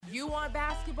You want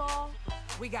basketball?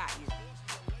 We got you.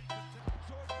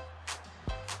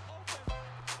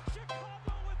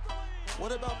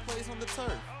 What about plays on the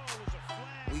turf?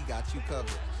 We got you covered.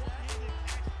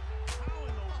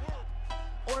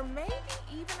 Or maybe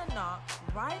even a knock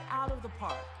right out of the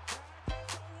park.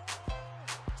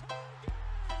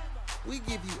 We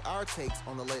give you our takes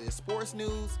on the latest sports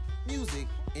news, music,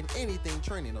 and anything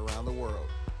trending around the world.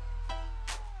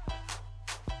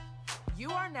 You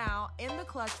are now in the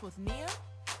clutch with Nia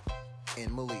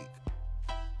And Malik.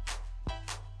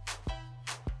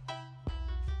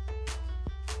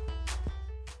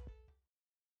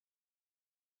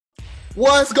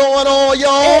 What's going on,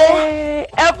 y'all? Hey,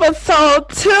 episode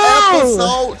 2.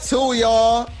 Episode 2,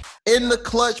 y'all. In the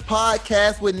Clutch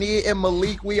podcast with Nia and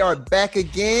Malik. We are back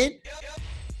again.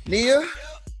 Nia,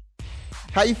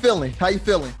 how you feeling?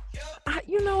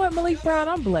 You know what, Malik Brown?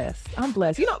 I'm blessed.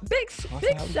 You know, big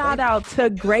shout out to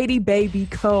Grady Baby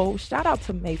Cole. Shout out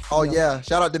to Maceo. Oh yeah,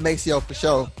 shout out to Maceo for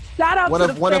sure. Shout out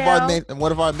to one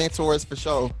of our mentors for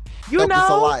sure. You helped us a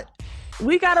know, lot.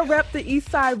 we gotta rep the East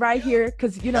Side right here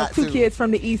because you know Got two to. kids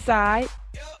from the East Side.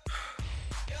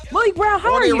 Malik Brown, how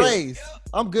Born are and you? raised.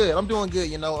 I'm good. I'm doing good.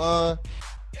 You know,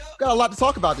 got a lot to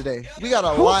talk about today. We got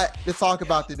a lot to talk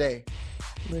about today.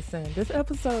 Listen, this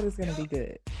episode is gonna be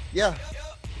good. Yeah.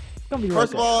 It's gonna be real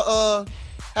First good. of all,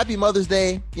 happy Mother's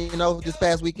Day. You know, this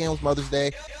past weekend was Mother's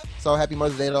Day. So happy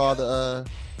Mother's Day to all the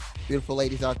beautiful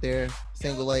ladies out there,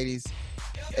 single ladies,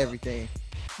 everything.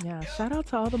 Yeah, shout out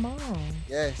to all the moms.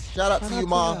 Yes. Shout out Shout to out you, to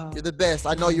Mom. y'all. You're the best.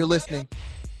 I know you're listening.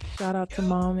 Shout out to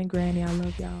Mom and Granny. I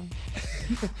love y'all.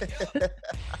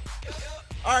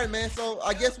 All right, man. So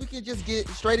I guess we can just get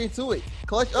straight into it.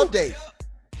 Clutch update.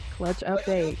 Clutch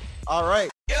update. All right.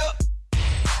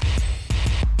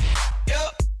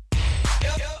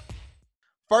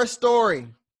 First story.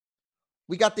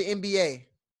 We got the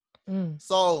NBA.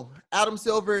 So Adam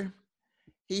Silver,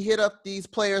 he hit up these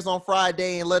players on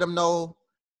Friday and let them know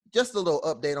just a little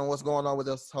update on what's going on with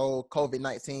this whole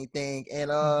COVID-19 thing.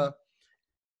 And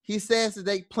he says that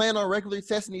they plan on regularly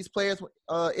testing these players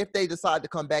if they decide to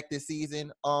come back this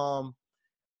season.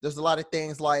 There's a lot of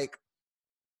things like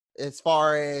as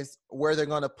far as where they're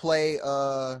going to play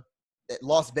at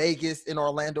Las Vegas and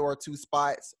Orlando are two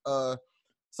spots.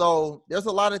 So there's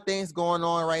a lot of things going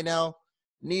on right now.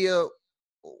 Nia,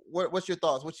 what's your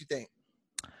thoughts? What you think?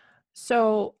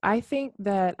 So I think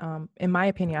that, in my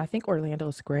opinion, I think Orlando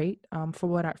is great.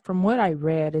 From what I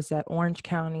read, is that Orange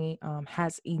County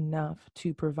has enough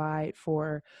to provide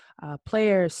for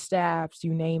players, staffs,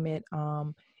 you name it.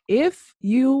 If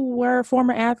you were a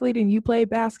former athlete and you played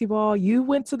basketball, you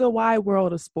went to the wide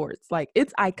world of sports. Like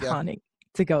it's iconic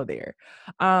to go there.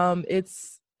 It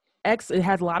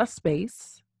has a lot of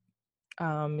space.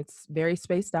 It's very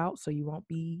spaced out, so you won't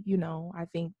be. I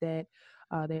think that.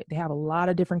 They have a lot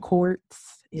of different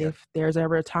courts if there's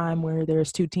ever a time where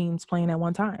there's two teams playing at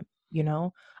one time,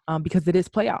 because it is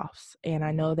playoffs. And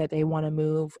I know that they want to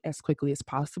move as quickly as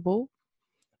possible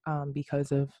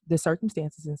because of the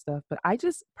circumstances and stuff. But I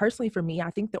just personally, for me,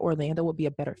 I think that Orlando would be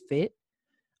a better fit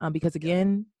because,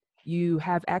 again, you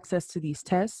have access to these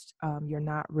tests. You're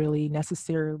not really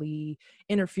necessarily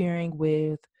interfering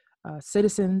with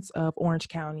citizens of Orange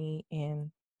County.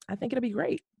 And I think it'll be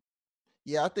great.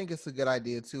 Yeah, I think it's a good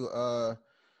idea too.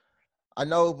 I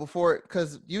know before,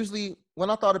 because usually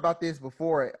when I thought about this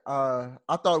before,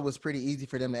 I thought it was pretty easy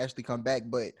for them to actually come back.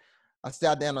 But I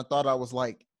sat down and thought, I was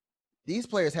like,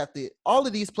 all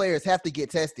of these players have to get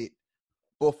tested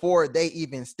before they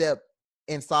even step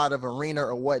inside of arena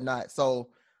or whatnot. So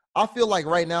I feel like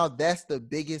right now that's the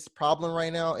biggest problem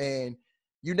right now. And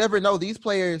you never know, these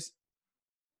players,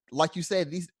 like you said,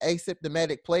 these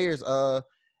asymptomatic players,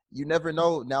 you never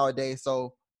know nowadays,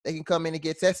 so they can come in and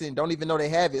get tested and don't even know they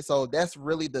have it. So that's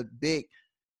really the big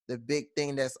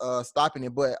thing that's stopping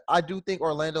it. But I do think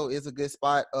Orlando is a good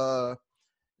spot.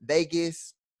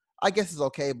 Vegas, I guess is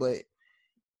okay, but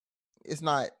it's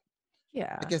not.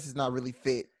 Yeah, I guess it's not really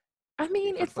fit. I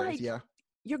mean, it's like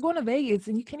you're going to Vegas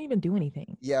and you can't even do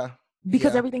anything. Yeah,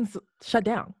 because everything's shut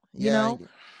down. You know, Yeah.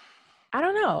 I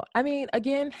don't know. I mean,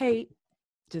 again, hey.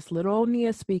 Just little old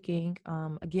Nia speaking.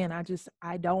 Again, I'm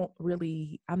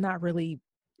not really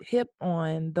hip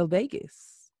on the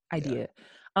Vegas idea.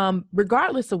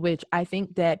 Regardless of which, I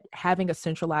think that having a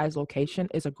centralized location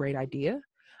is a great idea.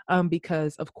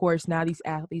 Because of course now these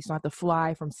athletes don't have to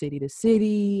fly from city to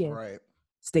city and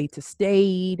state to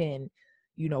state and,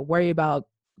 worry about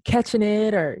catching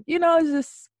it or, it's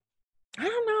just, I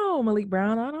don't know, Malik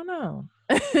Brown. I don't know.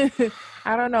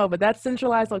 I don't know, but that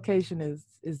centralized location is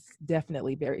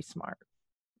definitely very smart.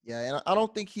 Yeah, and I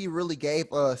don't think he really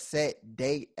gave a set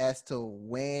date as to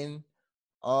when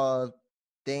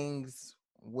things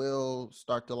will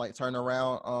start to like turn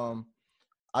around.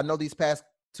 I know these past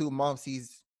 2 months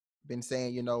he's been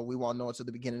saying, we won't know until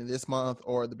the beginning of this month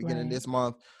or the beginning of Right. this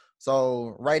month.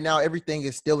 So right now everything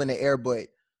is still in the air, but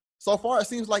so far it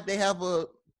seems like they have a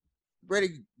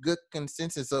pretty good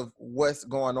consensus of what's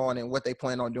going on and what they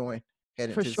plan on doing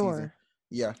heading For into the season. sure.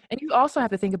 Yeah. And you also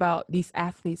have to think about these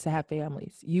athletes that have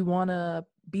families. You want to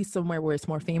be somewhere where it's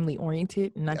more family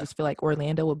oriented. And I just feel like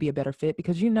Orlando would be a better fit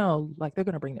because, like they're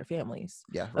going to bring their families.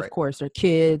 Yeah. Right. Of course, their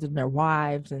kids and their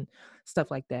wives and stuff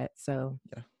like that. So,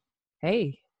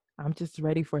 hey, I'm just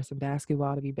ready for some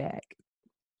basketball to be back.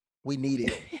 We need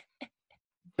it.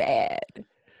 Bad.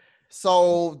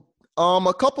 So,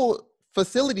 a couple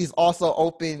facilities also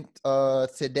opened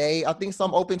today. I think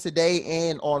some opened today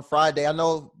and on Friday. I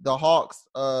know the Hawks,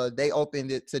 they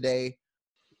opened it today.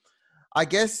 I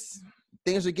guess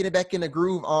things are getting back in the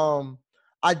groove.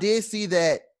 I did see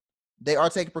that they are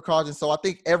taking precautions. So I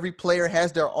think every player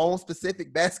has their own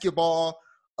specific basketball.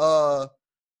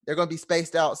 They're going to be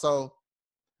spaced out. So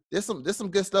there's some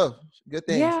good stuff, good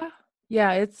things.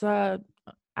 Yeah. It's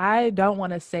I don't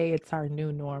want to say it's our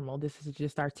new normal. This is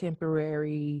just our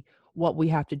temporary, what we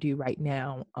have to do right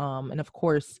now. And of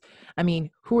course, I mean,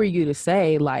 who are you to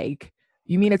say, like,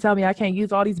 you mean to tell me I can't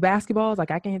use all these basketballs?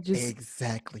 Like, I can't just...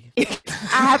 Exactly.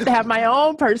 I have to have my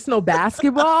own personal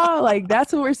basketball. Like,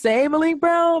 that's what we're saying, Malik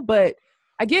Brown. But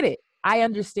I get it. I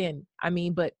understand. I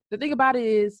mean, but the thing about it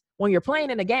is when you're playing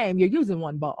in a game, you're using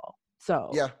one ball.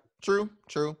 So yeah, true.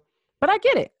 But I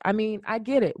get it. I mean, I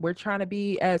get it. We're trying to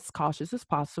be as cautious as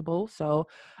possible. So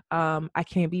I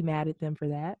can't be mad at them for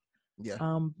that.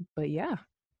 Yeah. But yeah.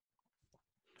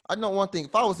 I know one thing.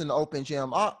 If I was in the open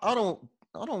gym, I don't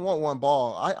want one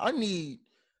ball. I need,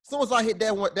 as soon as I hit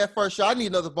that first shot, I need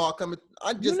another ball coming.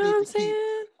 I just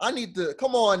I need to,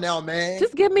 come on now, man.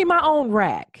 Just give me my own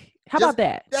rack. How about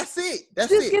that? That's it.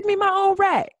 Just give me my own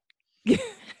rack.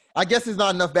 I guess there's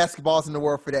not enough basketballs in the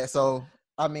world for that. So,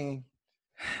 I mean,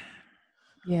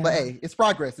 yeah. But hey, it's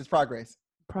progress. Progress.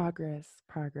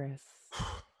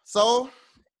 So,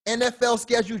 NFL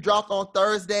schedule dropped on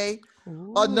Thursday.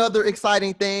 Ooh. Another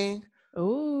exciting thing.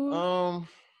 Ooh.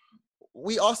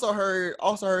 We also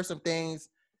heard some things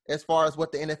as far as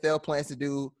what the NFL plans to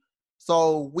do.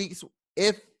 So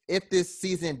if this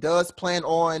season does plan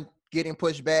on getting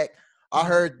pushed back, I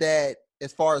heard that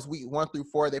as far as week 1 through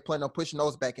 4, they plan on pushing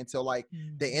those back until like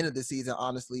the end of the season.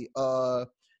 Honestly,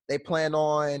 they plan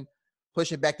on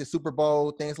pushing back the Super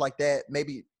Bowl, things like that.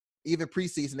 Maybe even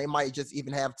preseason, they might just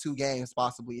even have 2 games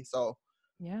possibly. So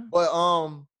yeah. But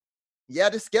yeah,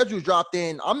 the schedule dropped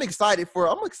in. I'm excited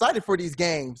for these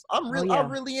games. I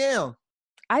really am.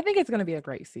 I think it's going to be a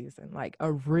great season, like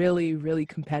a really, really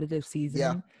competitive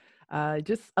season. Yeah.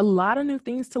 Just a lot of new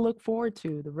things to look forward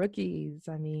to. The rookies.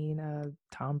 I mean,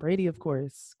 Tom Brady, of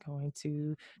course, going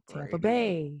to Tampa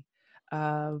Bay.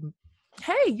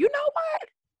 Hey, you know what?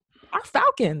 Our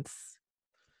Falcons.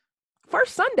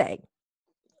 First Sunday.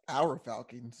 Our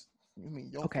Falcons. You mean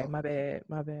your okay, Falcons.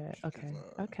 my bad.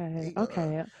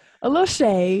 Okay. A little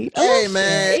shade.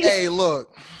 Man. Hey,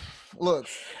 look. A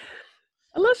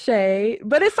little shade,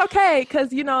 but it's okay because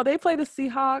they play the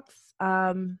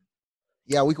Seahawks.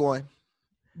 Yeah, week 1.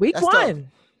 Week That's 1. Tough.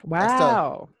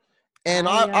 Wow. And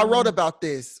I wrote about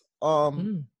this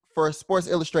for Sports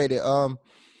Illustrated.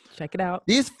 Check it out.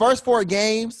 These first 4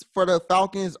 games for the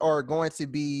Falcons are going to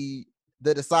be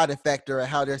the deciding factor of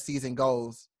how their season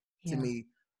goes. To me,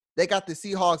 they got the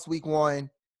Seahawks week 1.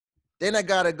 Then I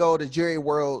gotta go to Jerry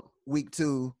World week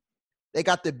 2. They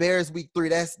got the Bears week 3.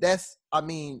 That's. I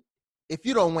mean, if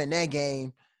you don't win that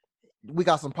game, we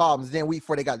got some problems. Then week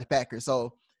 4 they got the Packers.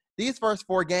 So these first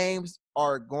 4 games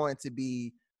are going to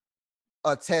be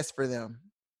a test for them.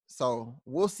 So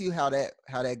we'll see how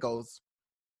that goes.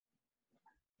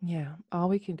 Yeah, all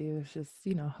we can do is just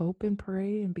hope and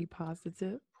pray and be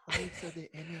positive. Pray to the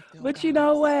NFL but guys. You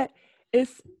know what?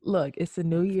 It's a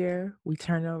new year. We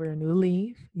turn over a new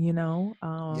leaf.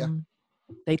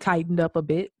 They tightened up a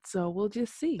bit, so we'll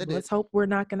just see. Let's hope we're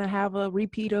not going to have a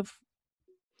repeat of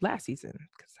last season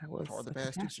because that was a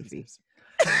catastrophe.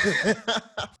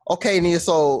 Okay, Nia.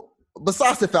 So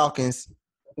besides the Falcons,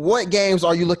 what games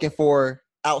are you looking for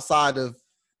outside of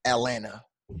Atlanta?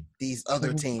 These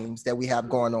other teams that we have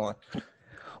going on.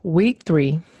 Week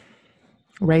 3,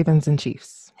 Ravens and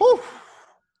Chiefs. Whew.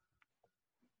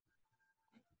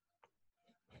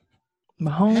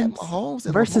 Mahomes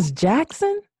versus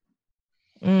Jackson.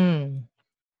 Monday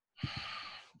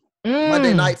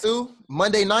night too.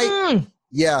 Monday night.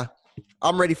 Yeah,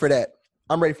 I'm ready for that.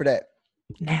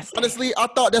 Nasty. Honestly, I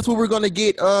thought that's what we're gonna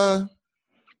get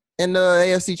in the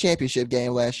AFC Championship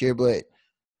game last year, but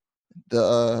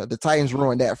the Titans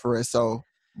ruined that for us. So,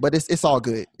 but it's all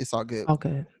good. It's all good. All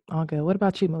good. All good. What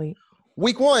about you, Malik?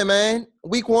 Week 1, man.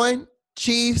 Week 1,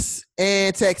 Chiefs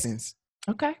and Texans.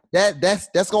 Okay.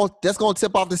 That's gonna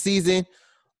tip off the season.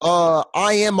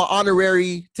 I am an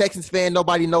honorary Texans fan.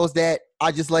 Nobody knows that.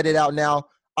 I just let it out now.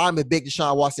 I'm a big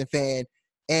Deshaun Watson fan.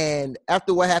 And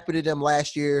after what happened to them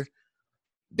last year,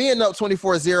 being up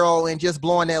 24-0 and just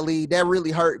blowing that lead, that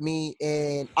really hurt me.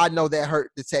 And I know that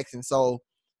hurt the Texans. So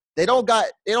they don't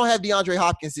have DeAndre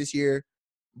Hopkins this year,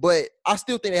 but I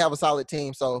still think they have a solid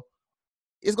team. So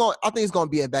I think it's gonna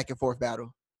be a back and forth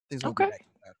battle. Okay.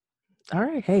 All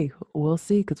right. Hey, we'll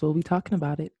see because we'll be talking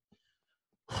about it.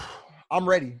 I'm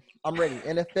ready.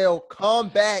 NFL, come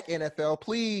back, NFL.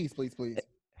 Please, please, please.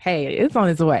 Hey, it's on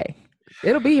its way.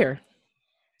 It'll be here.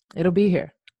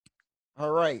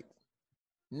 All right.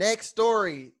 Next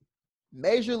story.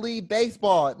 Major League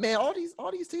Baseball. Man, all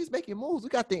these teams making moves. We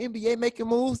got the NBA making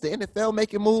moves, the NFL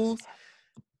making moves.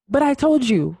 But I told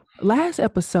you last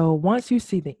episode, once you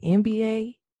see the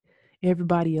NBA,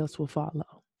 everybody else will follow.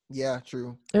 Yeah,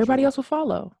 true. Everybody else will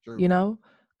follow. True. You know?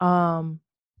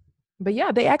 But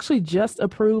yeah, they actually just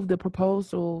approved the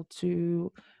proposal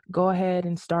to go ahead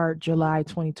and start July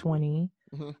 2020.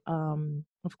 Mm-hmm.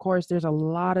 Of course, there's a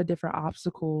lot of different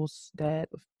obstacles that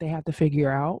they have to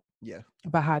figure out. Yeah.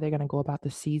 About how they're going to go about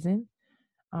the season.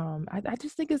 I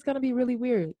just think it's going to be really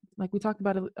weird. Like we talked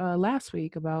about it last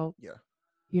week about,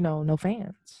 no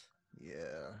fans.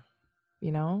 Yeah.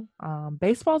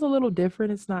 Baseball's a little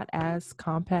different. It's not as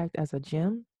compact as a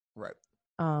gym. Right.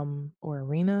 Or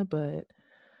arena, but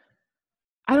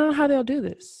I don't know how they'll do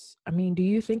this. I mean, do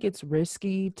you think it's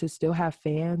risky to still have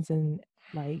fans and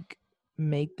like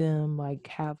make them like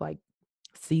have like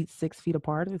seats 6 feet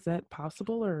apart? Is that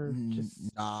possible or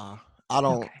just nah? I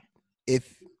don't. Okay.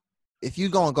 If you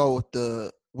gonna go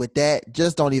with that,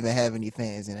 just don't even have any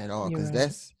fans in at all because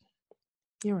that's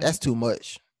too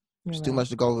much. It's too much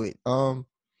to go with.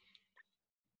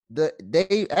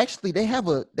 They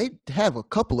have a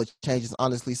couple of changes,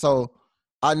 honestly. So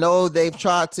I know they've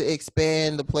tried to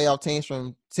expand the playoff teams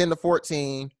from 10 to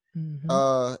 14,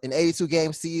 an 82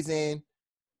 game season,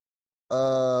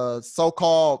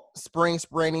 so-called spring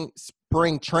training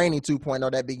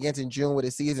 2.0 that begins in June with a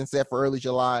season set for early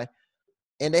July.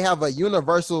 And they have a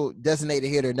universal designated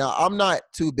hitter. Now, I'm not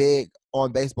too big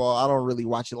on baseball. I don't really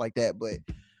watch it like that, but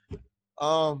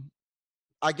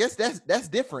I guess that's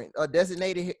different. A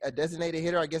designated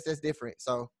hitter, I guess that's different.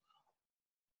 So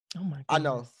oh my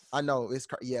goodness. I know. It's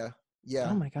yeah.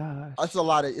 Oh my gosh. It's a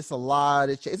lot of it's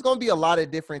going to be a lot of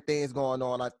different things going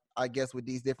on, I guess, with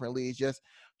these different leagues, just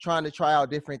trying to try out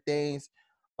different things.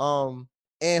 And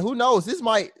who knows,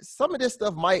 some of this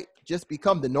stuff might just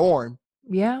become the norm.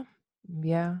 Yeah.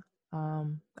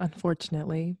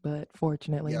 Unfortunately, but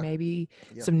fortunately, maybe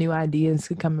some new ideas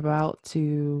could come about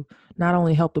to not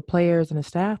only help the players and the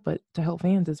staff, but to help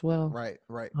fans as well. Right.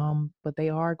 But they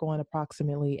are going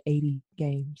approximately 80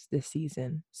 games this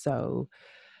season, so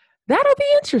that'll be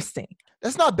interesting.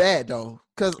 That's not bad though,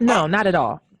 not at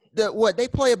all. They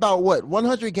play about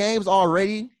 100 games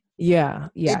already. Yeah.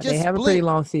 They have a pretty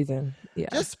long season. Yeah,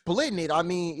 just splitting it. I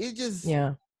mean, it just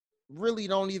really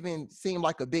don't even seem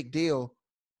like a big deal.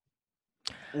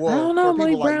 Well, I don't know,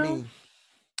 Malik Brown.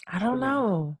 I don't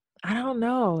know.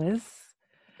 It's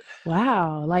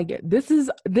wow. Like this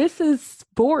is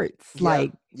sports.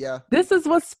 This is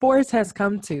what sports has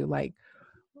come to. Like,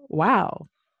 wow.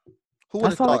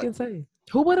 That's all I can say.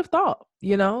 Who would have thought?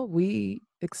 We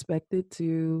expected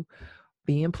to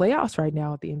be in playoffs right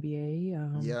now at the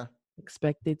NBA.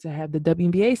 Expected to have the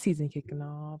WNBA season kicking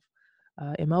off.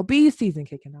 MLB season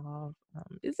kicking off.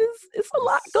 It's a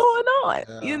lot going on.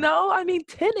 I mean,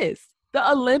 tennis,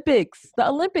 the Olympics,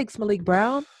 Malik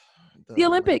Brown, the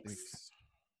Olympics.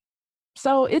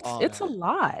 So it's a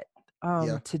lot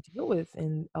to deal with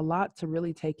and a lot to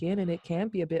really take in, and it can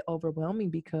be a bit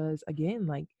overwhelming because again,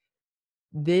 like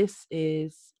this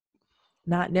is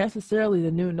not necessarily the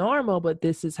new normal, but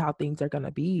this is how things are going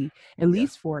to be at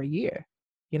least for a year.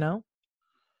 And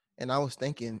I was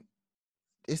thinking,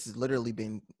 this has literally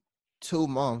been 2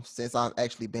 months since I've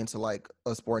actually been to like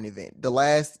a sporting event. The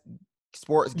last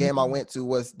sports game I went to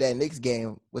was that Knicks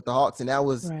game with the Hawks, and that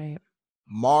was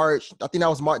March. I think that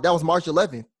was March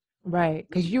 11th. Right,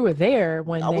 because you were there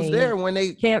when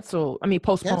they canceled. I mean,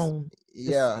 postponed.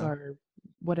 Or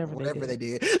whatever they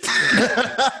did.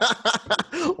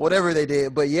 Whatever they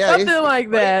did, but something like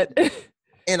that.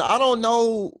 And I don't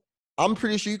know. I'm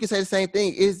pretty sure you can say the same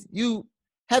thing. Is you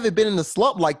haven't been in a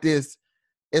slump like this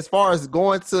as far as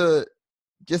going to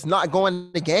just not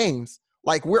going to games.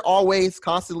 Like we're always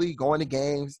constantly going to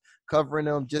games, covering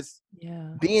them, just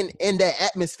Yeah. being in that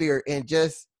atmosphere, and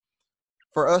just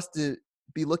for us to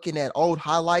be looking at old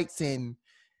highlights and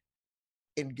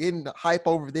getting the hype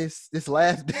over this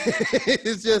last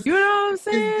it's just You know what I'm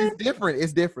saying? it's different.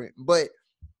 It's different. But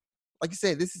like you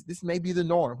said, this may be the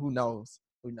norm. Who knows?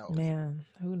 Who knows? Man,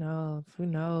 who knows? Who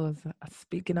knows?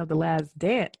 Speaking of The Last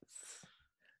Dance,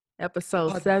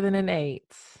 episode 7 and 8.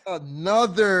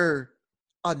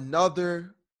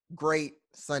 Another great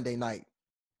Sunday night.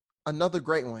 Another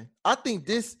great one. I think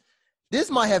this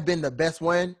might have been the best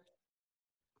one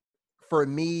for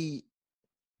me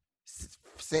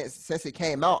since it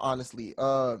came out, honestly.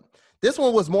 This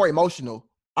one was more emotional.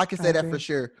 I can say that for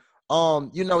sure.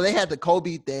 They had the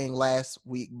Kobe thing last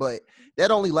week, but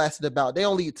that only lasted they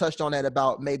only touched on that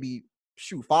about maybe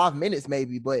 5 minutes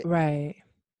maybe, but right.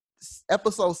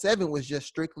 Episode 7 was just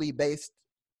strictly based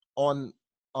on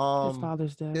his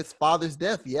father's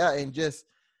death, yeah, and just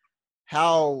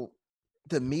how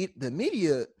the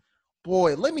media,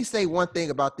 boy, let me say one thing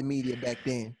about the media back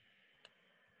then.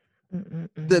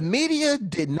 The media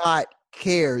did not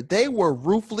care. They were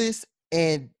ruthless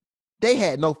and they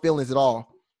had no feelings at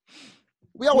all.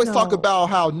 We always talk about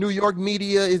how New York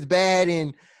media is bad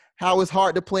and how it's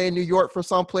hard to play in New York for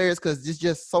some players because there's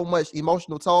just so much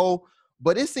emotional toll.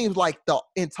 But it seems like the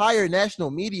entire national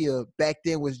media back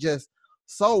then was just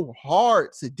so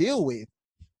hard to deal with.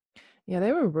 Yeah,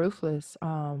 they were ruthless.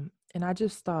 And I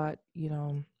just thought,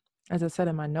 as I said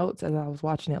in my notes as I was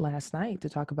watching it last night to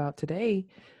talk about today,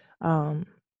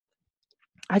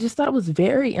 I just thought it was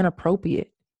very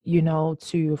inappropriate,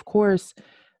 to, of course,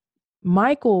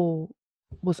 Michael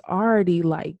was already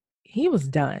he was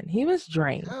done. He was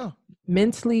drained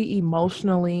mentally,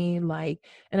 emotionally,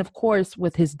 and of course,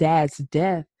 with his dad's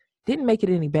death, didn't make it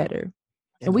any better.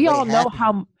 And we all know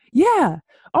how,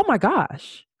 oh my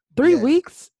gosh, 3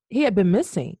 weeks he had been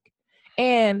missing.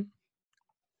 And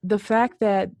the fact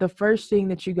that the first thing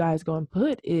that you guys go and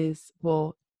put is,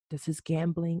 well, does his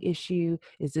gambling issue,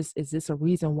 is this a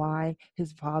reason why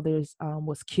his father's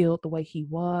was killed the way he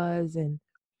was? And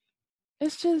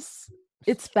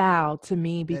it's foul to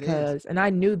me because, and I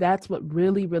knew that's what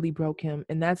really, really broke him.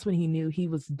 And that's when he knew he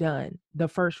was done, the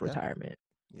first retirement,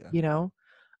 but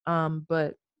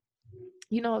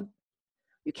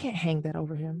you can't hang that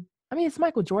over him. I mean, it's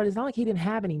Michael Jordan. It's not like he didn't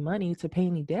have any money to pay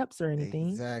any debts or anything.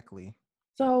 Exactly.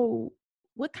 So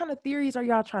what kind of theories are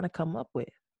y'all trying to come up with?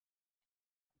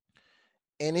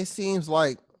 And it seems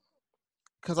like,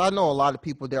 because I know a lot of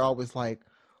people, they're always like,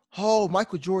 oh,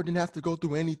 Michael Jordan didn't have to go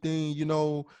through anything,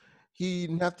 he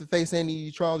didn't have to face any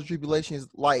trials or tribulations.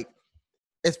 Like,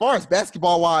 as far as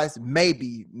basketball-wise,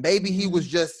 maybe he was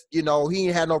just, he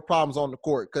had no problems on the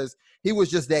court because he was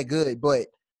just that good. But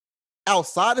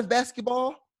outside of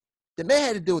basketball, the man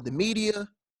had to deal with the media.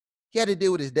 He had to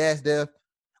deal with his dad's death.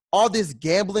 All this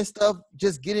gambling stuff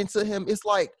just getting to him. It's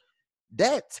like,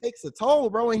 that takes a toll,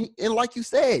 bro. And like you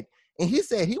said, and he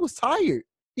said he was tired.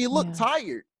 He looked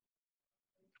tired.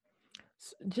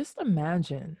 Just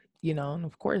imagine, and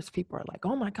of course people are like,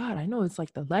 oh my God, I know it's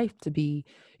like the life to be,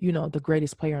 the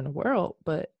greatest player in the world,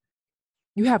 but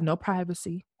you have no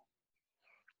privacy.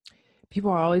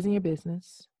 People are always in your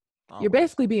business. You're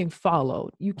basically being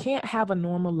followed. You can't have a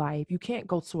normal life. You can't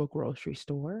go to a grocery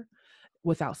store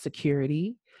without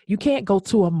security. You can't go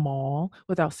to a mall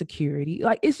without security.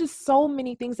 Like, it's just so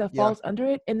many things that falls under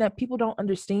it, and that people don't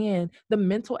understand the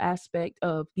mental aspect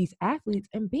of these athletes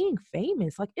and being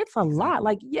famous. Like, it's a lot.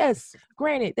 Like, yes,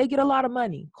 granted, they get a lot of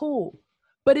money. Cool.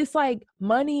 But it's like,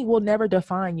 money will never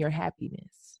define your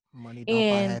happiness. Money don't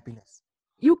buy happiness.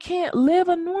 You can't live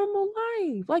a normal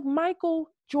life. Like, Michael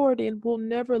Jordan will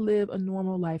never live a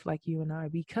normal life like you and I,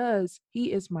 because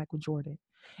he is Michael Jordan.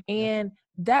 And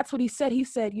that's what he said. He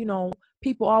said,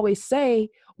 people always say,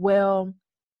 well,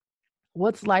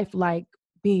 what's life like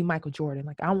being Michael Jordan?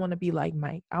 Like, I want to be like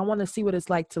Mike. I want to see what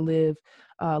it's like to live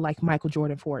like Michael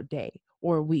Jordan for a day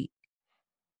or a week.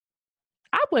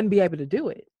 I wouldn't be able to do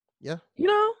it. Yeah.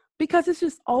 Because it's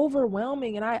just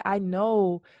overwhelming. And I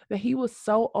know that he was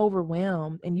so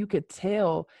overwhelmed, and you could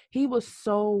tell he was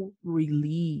so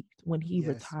relieved when he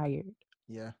retired.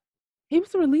 Yeah. He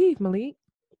was relieved, Malik.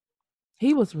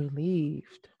 He was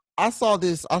relieved. I saw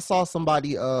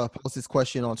somebody post this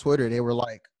question on Twitter. They were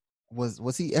like,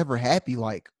 was he ever happy?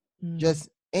 Like, just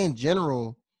in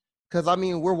general. Because, I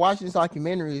mean, we're watching this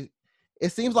documentary.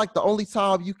 It seems like the only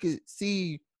time you could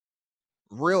see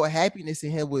real happiness in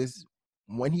him was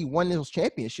when he won those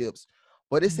championships.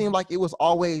 But it seemed like it was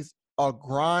always a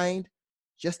grind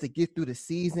just to get through the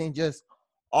season, just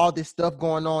all this stuff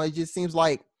going on. It seems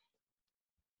like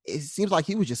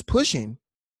he was just pushing.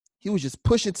 He was just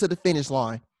pushing to the finish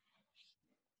line.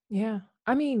 Yeah.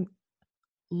 I mean,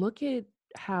 look at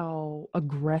how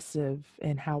aggressive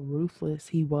and how ruthless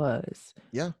he was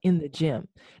Yeah. in the gym.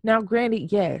 Now,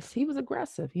 granted, yes, he was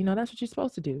aggressive. That's what you're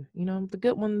supposed to do. The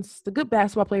good ones, the good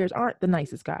basketball players aren't the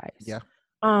nicest guys. Yeah.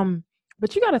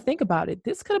 But you got to think about it.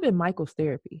 This could have been Michael's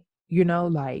therapy,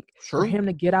 like for True. him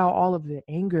to get out all of the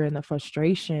anger and the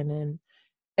frustration and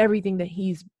everything that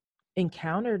he's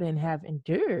encountered and have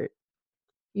endured.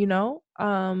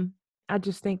 I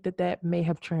just think that may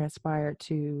have transpired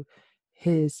to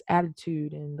his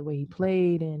attitude and the way he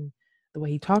played and the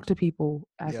way he talked to people.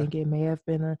 I Yeah. think it may have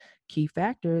been a key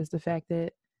factor is the fact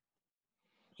that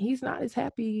he's not as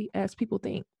happy as people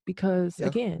think. Because Yeah.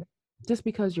 again, just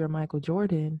because you're Michael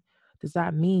Jordan does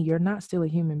not mean you're not still a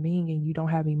human being and you don't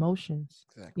have emotions.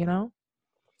 Exactly.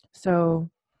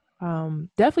 So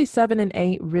definitely 7 and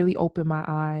 8 really opened my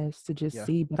eyes to just Yeah.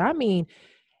 see. But I mean,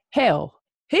 hell,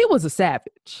 he was a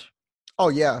savage. Oh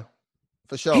yeah,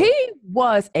 for sure. He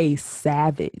was a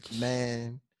savage.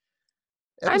 Man,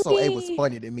 episode 8 was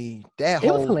funny to me. That It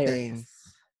was whole hilarious. thing.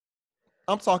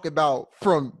 I'm talking about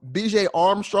from BJ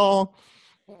Armstrong.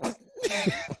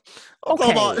 Okay.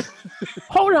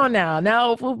 Hold on now.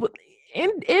 Now,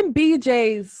 in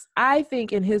BJ's, I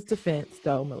think in his defense,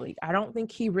 though, Malik, I don't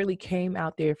think he really came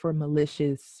out there for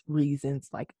malicious reasons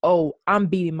like, oh, I'm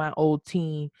beating my old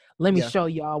team. Let me show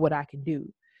y'all what I can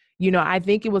do. I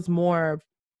think it was more of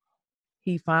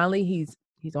he's on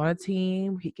a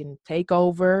team. He can take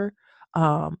over.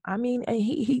 I mean, and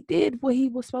he did what he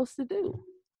was supposed to do.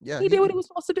 Yeah, he did what he was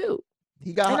supposed to do.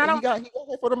 He got here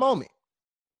for the moment.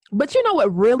 But you know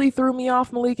what really threw me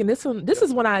off, Malik? And this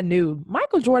is when I knew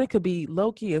Michael Jordan could be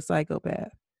low-key a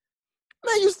psychopath.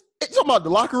 Man, you talking about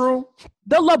the locker room?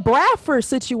 The LeBradford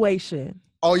situation.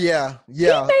 Oh, yeah.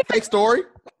 Yeah. Fake story.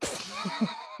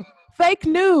 Fake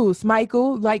news,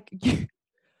 Michael. Like,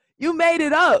 you made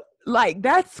it up. Like,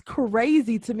 that's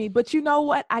crazy to me. But you know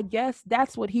what? I guess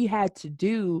that's what he had to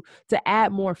do to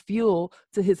add more fuel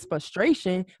to his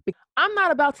frustration. I'm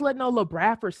not about to let no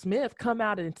LeBradford Smith come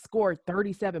out and score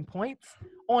 37 points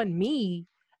on me.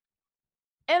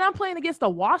 And I'm playing against the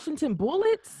Washington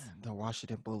Bullets. The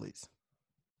Washington Bullets.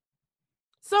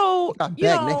 So, he got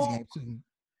back next game, too.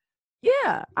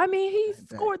 Yeah. I mean, he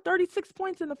scored 36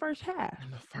 points in the first half.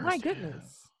 My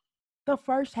goodness. The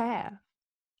first half.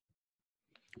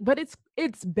 But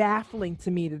it's baffling to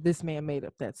me that this man made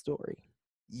up that story.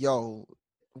 Yo,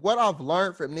 what I've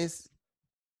learned from this,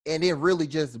 and it really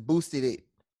just boosted it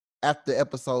after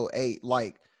episode 8,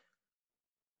 like,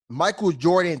 Michael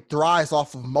Jordan thrives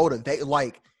off of motivation.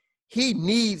 Like, he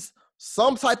needs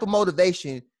some type of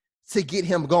motivation to get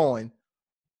him going.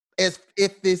 If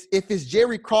it's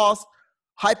Jerry Cross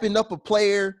hyping up a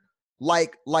player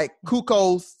like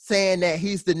Kukoc saying that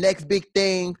he's the next big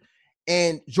thing,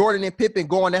 and Jordan and Pippen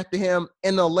going after him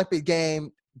in the Olympic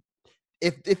game,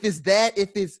 if it's that, if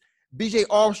it's BJ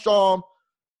Armstrong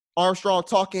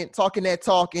talking that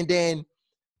talk, and then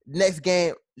next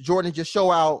game Jordan just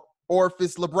show out, or if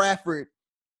it's LeBradford,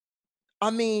 I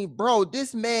mean, bro,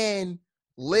 this man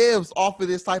lives off of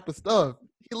this type of stuff.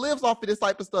 He lives off of this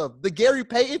type of stuff. The Gary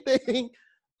Payton thing,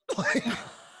 like,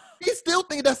 he still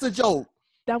think that's a joke.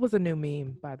 That was a new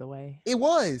meme, by the way. It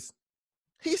was.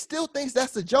 He still thinks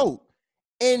that's a joke.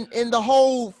 And the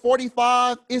whole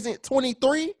 45 isn't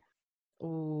 23.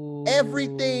 Ooh.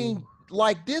 Everything,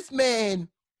 like, this man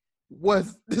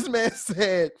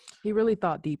said. He really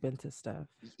thought deep into stuff.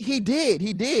 He did.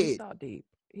 He thought deep.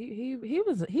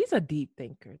 He's a deep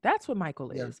thinker. That's what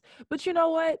Michael is. But you know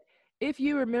what? If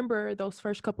you remember those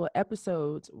first couple of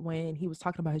episodes when he was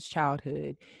talking about his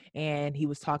childhood, and he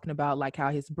was talking about like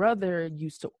how his brother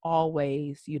used to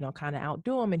always, kind of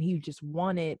outdo him, and he just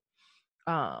wanted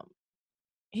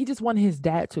his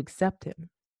dad to accept him.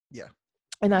 Yeah.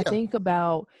 And I think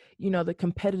about, the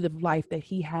competitive life that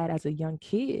he had as a young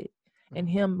kid, and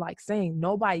him like saying,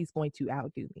 nobody's going to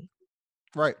outdo me.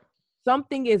 Right.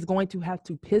 Something is going to have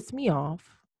to piss me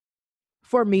off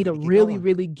for me to really,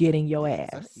 really get in your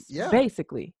ass. Yeah.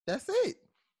 Basically. That's it.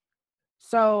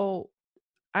 So,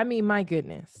 I mean, my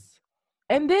goodness.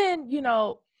 And then,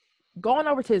 going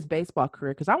over to his baseball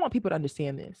career, because I want people to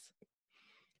understand this.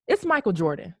 It's Michael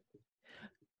Jordan.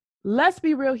 Let's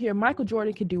be real here. Michael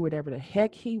Jordan can do whatever the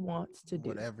heck he wants to do.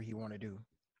 Whatever he want to do.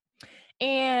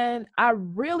 And I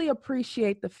really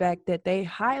appreciate the fact that they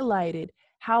highlighted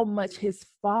how much his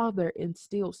father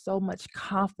instilled so much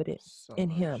confidence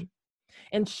in him,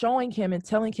 and showing him and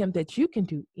telling him that you can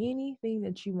do anything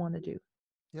that you want to do.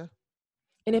 Yeah.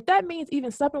 And if that means even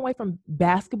stepping away from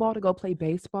basketball to go play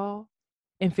baseball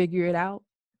and figure it out,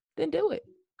 then do it.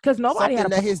 because nobody had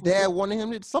something a that his dad wanted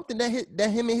him to, something that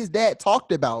him and his dad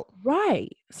talked about. right,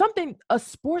 a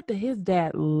sport that his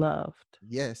dad loved.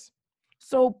 Yes.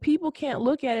 So people can't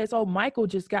look at it as, oh, Michael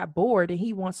just got bored and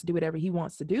he wants to do whatever he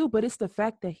wants to do. But it's the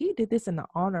fact that he did this in the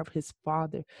honor of his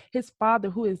father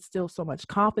who instilled so much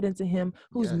confidence in him,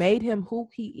 who's Yes. made him who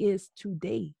he is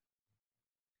today.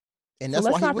 And So that's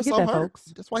why let's he not was forget so that, hurt. folks.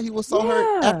 That's why he was so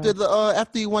hurt after Yeah.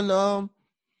 after he won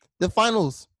the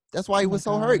finals. That's why he Oh my was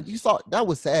so hurt. gosh. You saw that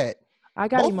was sad. I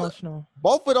got Both of- emotional.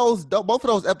 Both of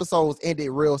those episodes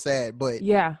ended real sad, but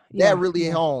Yeah. that really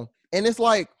hit home. And it's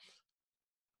like,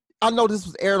 I know this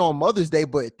was aired on Mother's Day,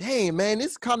 but dang, man,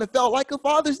 this kind of felt like a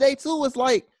Father's Day too. It's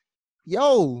like,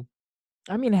 yo,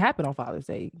 I mean, it happened on Father's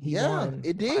Day. He Yeah, won it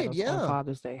the did, finals yeah. on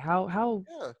Father's Day. How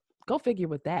yeah, go figure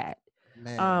with that.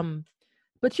 man.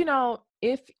 But you know,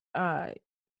 if I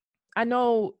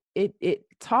know it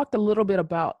talked a little bit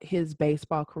about his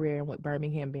baseball career and with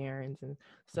Birmingham Barons and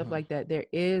stuff Mhm. like that. There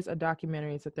is a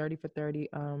documentary. It's a 30 for 30.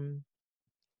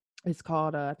 It's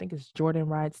called I think it's Jordan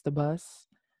Rides the Bus.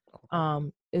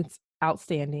 It's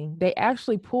outstanding. They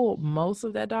actually pulled most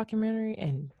of that documentary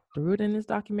and threw it in this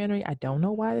documentary. I don't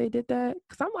know why they did that,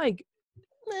 because I'm like,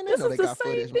 Man, they this know is they the got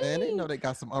same footage, man. They thing. know they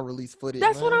got some unreleased footage.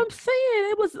 That's what man. I'm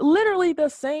saying. It was literally the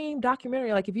same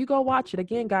documentary. Like, if you go watch it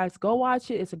again, guys, go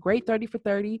watch it. It's a great 30 for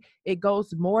 30. It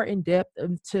goes more in depth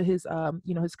into his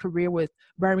his career with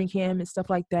Birmingham and stuff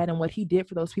like that, and what he did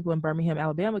for those people in Birmingham,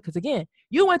 Alabama. Because again,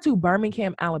 you went to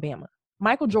Birmingham, Alabama.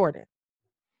 Michael Jordan.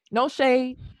 No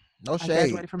shade. No I shade.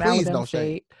 graduated from Please, Alabama. no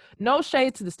shade. No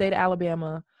shade to the state of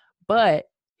Alabama, but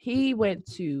he went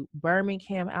to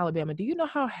Birmingham, Alabama. Do you know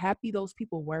how happy those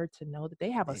people were to know that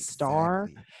they have a star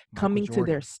Exactly. Michael coming to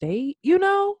Jordan. their state? You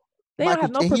know, they don't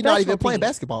have no and he's professional not even playing team.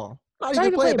 basketball. Not Not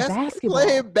even playing basketball. basketball.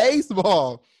 Playing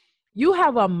baseball. You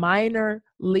have a minor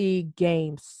league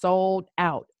game sold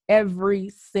out every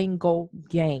single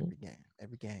game.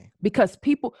 Every game. Because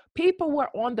people were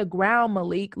on the ground,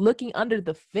 Malik, looking under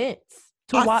the fence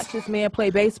to watch this man play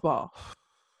baseball.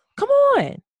 Come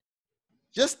on.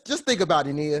 Just think about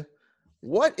it, Nia.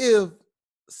 What if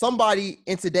somebody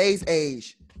in today's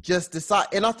age just decide,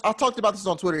 and I talked about this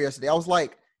on Twitter yesterday. I was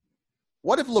like,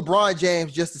 what if LeBron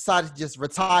James just decided to just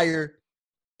retire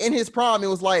in his prime? It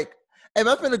was like, hey, I'm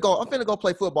finna go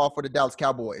play football for the Dallas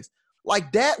Cowboys.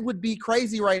 Like, that would be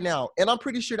crazy right now. And I'm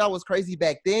pretty sure that was crazy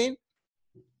back then,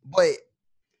 but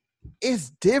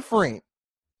it's different.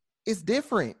 It's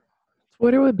different.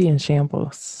 Twitter would be in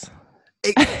shambles.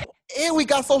 And we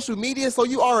got social media, so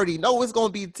you already know it's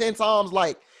gonna be 10 times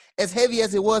like as heavy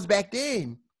as it was back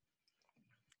then.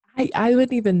 I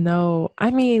wouldn't even know.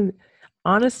 I mean,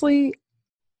 honestly,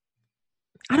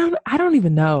 I don't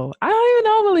even know. I don't even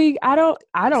know, Malik.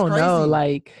 I don't know. crazy.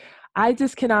 Like, I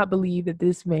just cannot believe that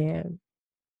this man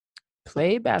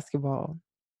played basketball.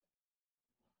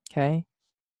 Okay.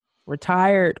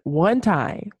 Retired one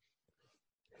time.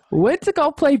 Went to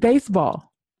go play baseball.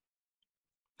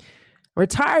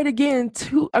 Retired again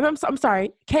I'm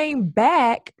sorry, came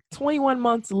back 21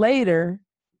 months later,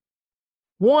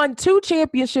 won 2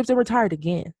 championships and retired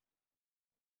again.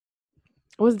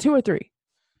 Was it 2 or 3?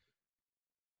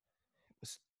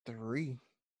 It's 3.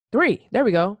 3. There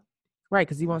we go. Right,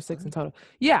 because he won 6 in total.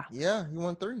 Yeah. Yeah, he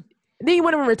won 3. Then you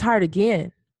went and retired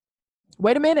again.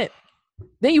 Wait a minute.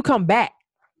 Then you come back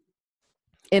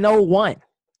in 01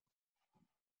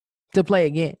 to play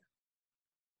again.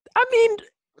 I mean,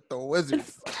 With the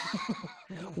Wizards.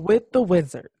 with the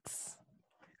Wizards.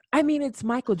 I mean, it's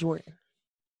Michael Jordan.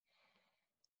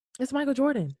 It's Michael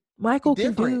Jordan. Michael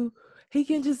can do. He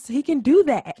can do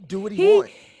that. Do what he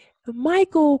wants.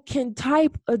 Michael can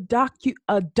type a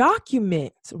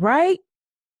document, right?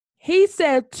 He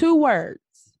said 2 words.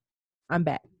 I'm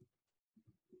back.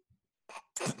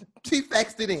 He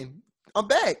faxed it in. I'm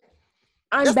back.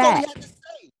 I'm back. All he had to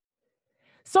say.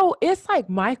 So it's like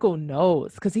Michael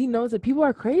knows, because he knows that people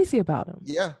are crazy about him.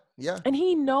 Yeah, yeah. And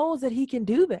he knows that he can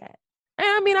do that. And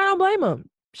I mean, I don't blame him.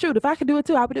 Shoot, if I could do it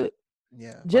too, I would do it.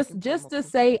 Yeah. Just to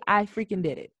say I freaking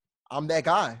did it. I'm that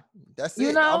guy. That's it.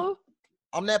 You know?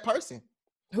 I'm that person.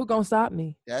 Who gonna stop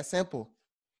me? That's simple.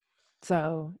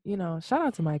 So, shout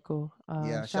out to Michael.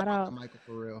 Yeah, shout out to Michael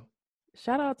for real.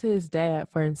 Shout out to his dad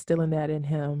for instilling that in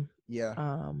him. Yeah.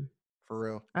 For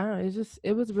real. I don't know,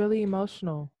 it was really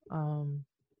emotional.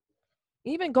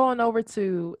 Even going over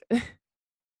to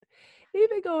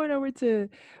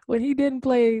when he didn't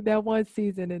play that one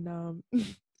season, and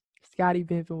Scottie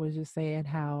Pippen was just saying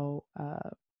how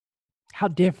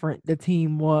different the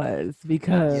team was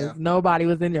because nobody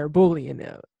was in there bullying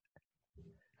them.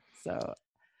 So,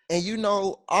 and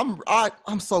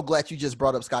I'm so glad you just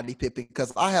brought up Scottie Pippen,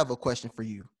 because I have a question for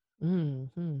you.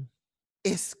 Mm-hmm.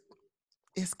 is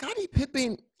Scottie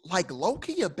Pippen like low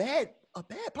key a bad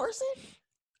person?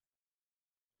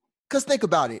 Because think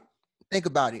about it.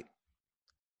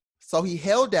 So he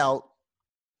held out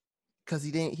because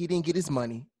he didn't get his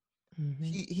money. Mm-hmm.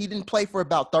 He didn't play for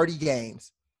about 30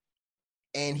 games,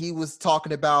 and he was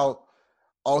talking about,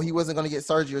 he wasn't going to get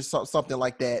surgery or something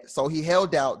like that. So he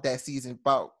held out that season,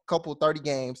 about a couple 30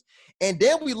 games, and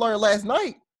then we learned last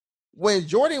night when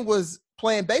Jordan was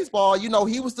playing baseball,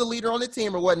 he was the leader on the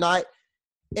team or whatnot.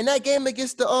 In that game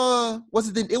against it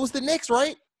was the Knicks,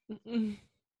 right? Mm-mm.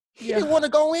 He didn't want to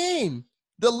go in,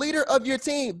 the leader of your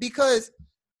team, because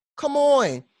come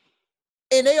on.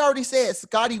 And they already said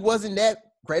Scottie wasn't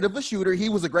that great of a shooter. He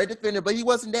was a great defender, but he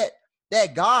wasn't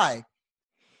that guy.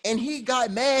 And he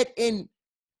got mad and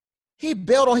he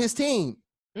bailed on his team.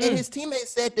 And his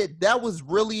teammates said that was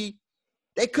really,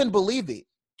 they couldn't believe it.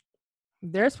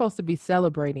 They're supposed to be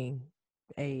celebrating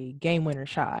a game winner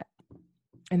shot,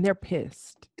 and they're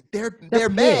pissed. They're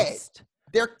mad.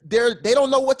 They don't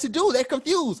know what to do. They're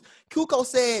confused. Kukoc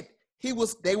said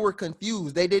they were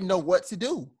confused. They didn't know what to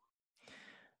do.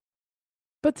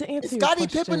 But to answer your Scottie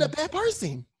question, Pippen a bad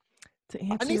person? To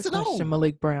answer your question,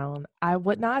 Malik Brown, I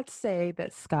would not say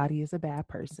that Scottie is a bad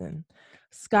person.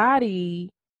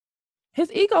 Scottie,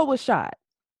 his ego was shot.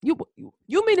 You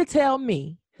mean to tell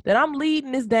me that I'm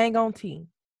leading this dang on team,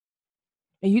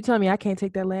 and you tell me I can't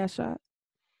take that last shot?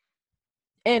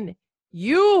 And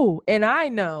you and I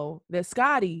know that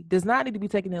Scottie does not need to be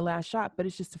taking that last shot, but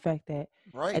it's just the fact that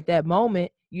at that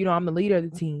moment, I'm the leader of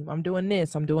the team. I'm doing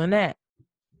this. I'm doing that.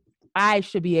 I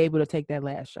should be able to take that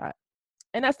last shot.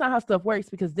 And that's not how stuff works,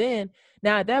 because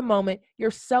now at that moment,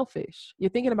 you're selfish. You're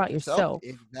thinking about yourself.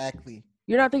 Exactly.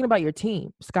 You're not thinking about your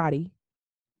team, Scottie.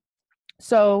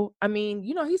 So, I mean,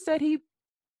 he said he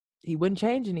wouldn't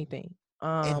change anything.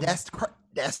 And that's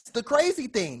the crazy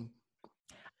thing.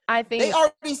 I think they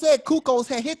already said Kukoc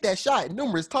had hit that shot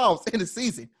numerous times in the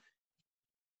season.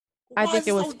 I think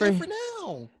it was so different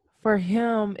now? For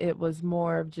him, it was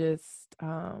more of just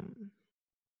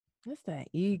what's that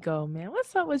ego, man?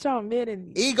 What's up with y'all men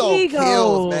and ego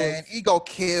kills, man. Ego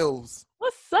kills.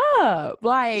 What's up?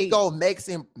 Like, ego makes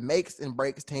and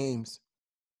breaks teams.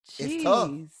 It's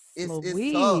tough.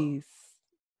 It's tough.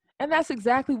 And that's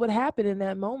exactly what happened in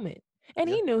that moment. And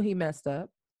he knew he messed up.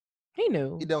 He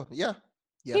knew. Yeah.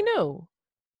 He knew.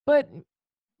 But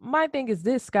my thing is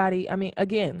this, Scottie. I mean,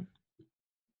 again,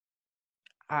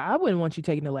 I wouldn't want you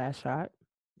taking the last shot.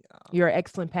 Yeah. You're an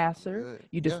excellent passer. Good.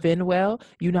 You defend well.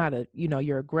 You know how to,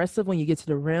 you're aggressive when you get to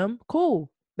the rim.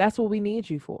 Cool. That's what we need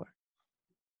you for.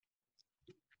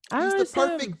 He's the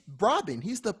perfect Robin.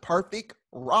 He's the perfect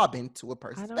Robin to a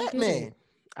person. Batman.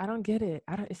 I don't get it.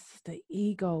 It's the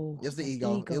ego. It's the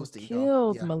ego. It was the ego.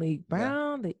 Kills Malik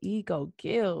Brown. The ego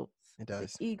kills. It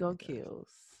does. The ego kills.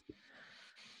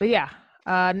 But yeah,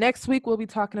 next week we'll be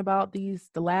talking about the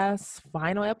last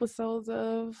final episodes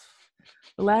of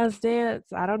The Last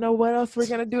Dance. I don't know what else we're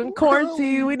gonna do in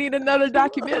quarantine. We need another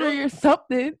documentary or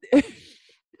something.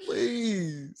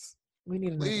 Please. We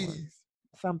need another one.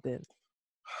 Something.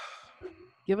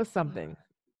 Give us something.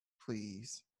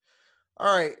 Please.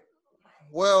 All right.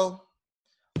 Well,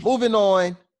 moving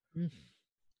on.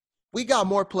 We got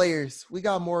more players. We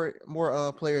got more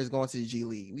players going to the G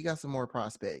League. We got some more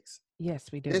prospects. Yes,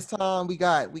 we do. This time we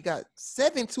got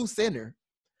 7-2 center.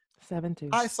 7-2.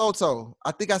 Ai Soto.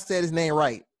 I think I said his name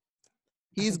right.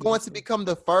 He's going to become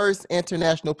the first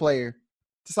international player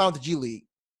to sign with the G League.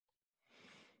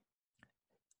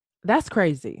 That's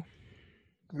crazy.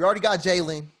 We already got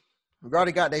Jalen. We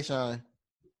already got Deshaun.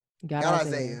 Got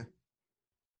Isaiah.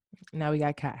 Now we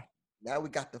got Kai. Now we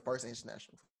got the first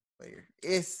international player.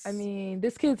 This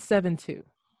kid's 7'2".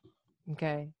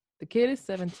 Okay. The kid is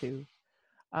 7'2".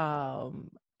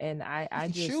 And I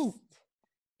just shoot.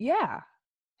 Yeah.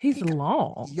 He's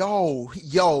long.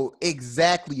 Yo,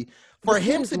 exactly. For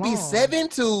him to be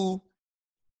 7'2"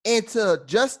 and to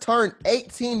just turn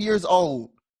 18 years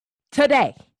old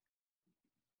today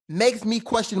makes me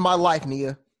question my life,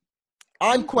 Nia.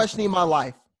 I'm questioning my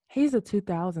life. He's a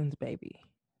 2000s baby.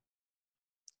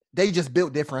 They just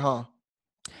built different, huh?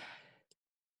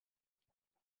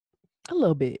 A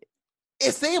little bit.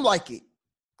 It seemed like it.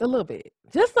 A little bit.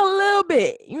 Just a little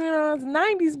bit. It's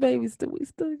 90s babies. We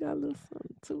still got a little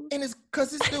something to it. And it's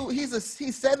because this dude, he's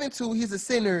 7'2", he's a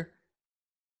center.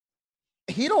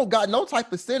 He don't got no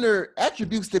type of center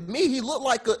attributes to me. He looked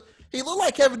like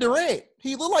Kevin Durant.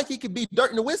 He looked like he could be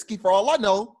Dirk Nowitzki for all I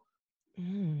know.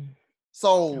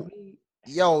 So,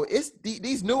 it's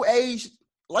these new age,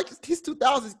 like these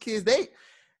 2000s kids,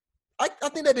 I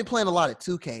think they've been playing a lot of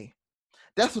 2K.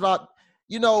 That's what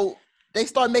they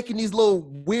start making these little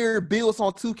weird builds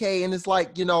on 2K, and it's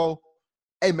like,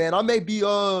 hey man, I may be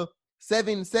 7'4",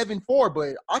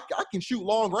 but I can shoot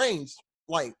long range.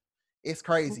 Like, it's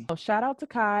crazy. So shout out to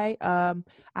Kai.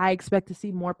 I expect to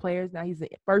see more players now. He's the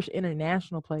first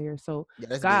international player. So Yeah,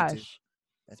 that's big too. gosh,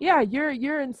 yeah,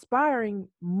 you're inspiring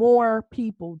more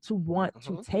people to want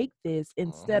to Mhm. take this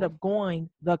instead of going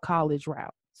the college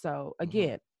route. So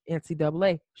again,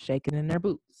 NCAA shaking in their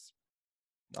boots.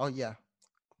 Oh yeah,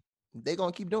 they're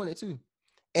gonna keep doing it too,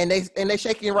 and they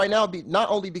shaking right now. Not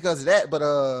only because of that,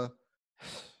 but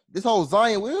this whole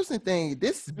Zion Williamson thing.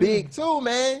 This is big too,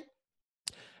 man.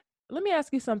 Let me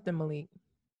ask you something, Malik,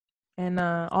 and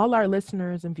all our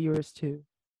listeners and viewers too.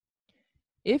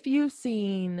 If you've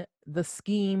seen the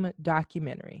Scheme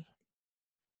documentary,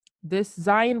 this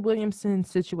Zion Williamson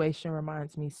situation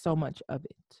reminds me so much of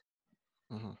it.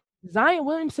 Mhm. Zion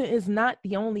Williamson is not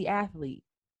the only athlete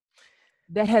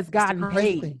that has gotten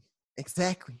paid. Thing.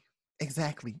 Exactly.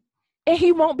 And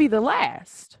he won't be the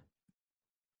last.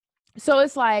 So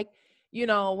it's like,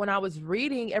 when I was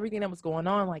reading everything that was going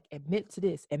on, like, admit to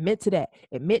this, admit to that,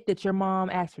 admit that your mom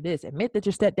asked for this, admit that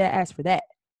your stepdad asked for that.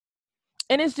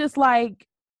 And it's just like,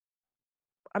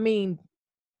 I mean,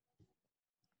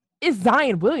 it's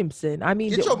Zion Williamson. I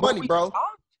mean, get your money, bro.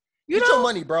 Get your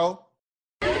money, bro.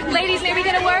 Ladies, may we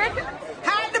get a word?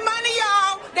 Hide the money,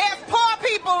 y'all. There's poor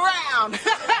people around.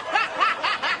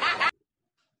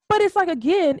 But it's like,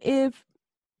 again, if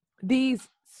these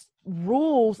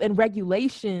rules and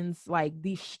regulations, like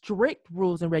these strict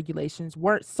rules and regulations,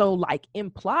 weren't so like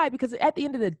implied, because at the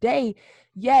end of the day,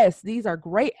 yes, these are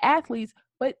great athletes,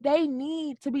 but they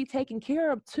need to be taken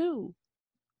care of too.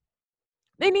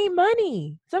 They need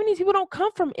money. Some of these people don't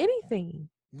come from anything.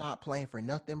 Not playing for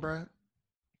nothing, bro.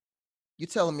 You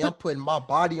telling me I'm putting my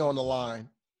body on the line?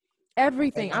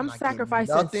 Everything. I'm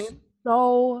sacrificing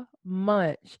so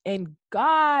much. And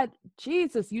God,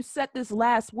 Jesus, you said this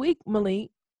last week,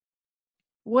 Malik,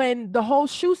 when the whole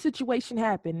shoe situation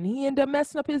happened and he ended up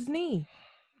messing up his knee.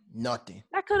 Nothing.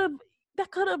 That could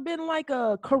have been like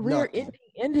a career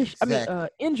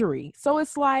injury. So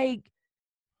it's like,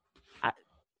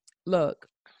 look.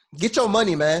 Get your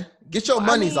money, man. Get your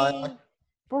money, Zion.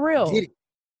 For real. Get it.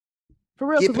 For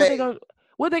real. Because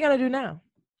what are they gonna do now?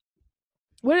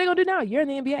 What are they gonna do now? You're in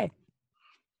the NBA.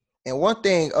 And one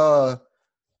thing,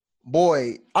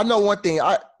 boy, I know one thing.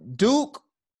 Duke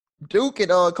and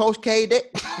Coach K,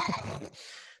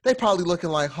 they probably looking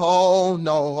like, oh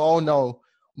no.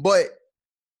 But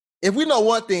if we know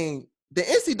one thing, the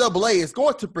NCAA is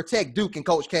going to protect Duke and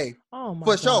Coach K. Oh my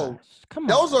gosh. Sure.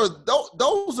 Come on.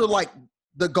 Those are like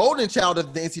the golden child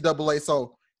of the NCAA,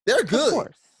 so they're good.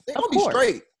 They're gonna be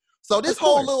straight. So this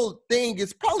whole little thing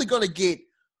is probably gonna get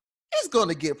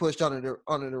pushed under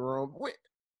the room.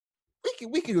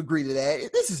 We can agree to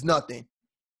that. This is nothing.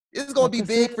 It's gonna be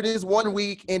big for this 1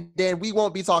 week, and then we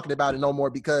won't be talking about it no more,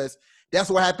 because that's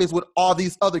what happens with all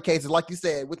these other cases, like you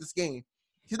said, with the Scheme.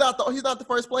 He's not the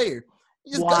first player.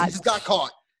 He just got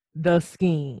caught. The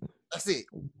Scheme. That's it.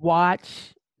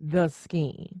 Watch the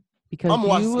Scheme.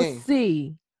 Because you will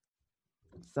see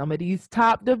some of these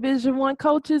top Division I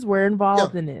coaches were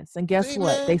involved in this. And guess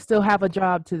what? Man. They still have a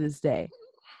job to this day.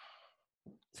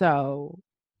 So,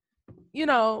 get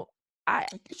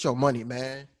your money,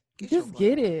 man.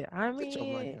 Get it. I mean, get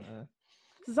your money, man.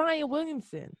 Zion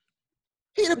Williamson.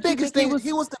 He the biggest thing.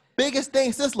 He was the biggest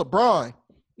thing since LeBron.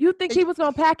 You think he was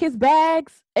gonna pack his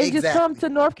bags and just come to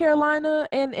North Carolina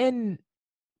and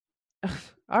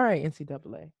all right,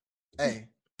 NCAA. Hey.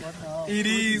 It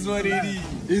is what it is.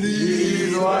 It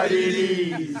is what it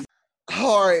is.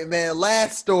 All right, man.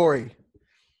 Last story.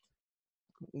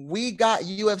 We got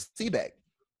UFC back.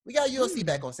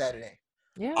 Back on Saturday.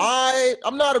 Yeah.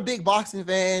 I'm not a big boxing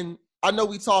fan. I know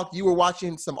we talked. You were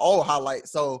watching some old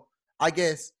highlights, so I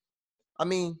guess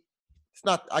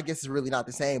it's really not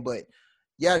the same. But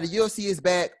yeah, the UFC is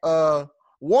back.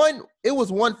 It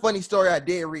was one funny story I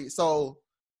did read. So,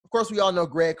 of course, we all know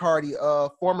Greg Hardy,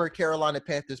 former Carolina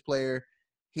Panthers player.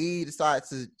 He decided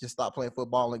to just stop playing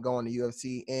football and go on the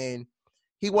UFC. And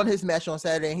he won his match on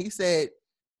Saturday. And he said,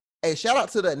 hey, shout out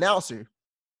to the announcer.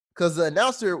 Because the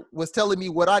announcer was telling me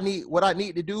what I need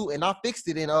to do, and I fixed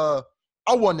it, and I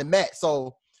won the match.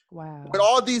 So, wow. With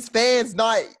all these fans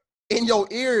not in your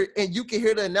ear and you can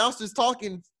hear the announcers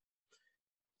talking,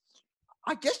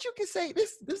 I guess you can say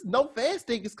this no fans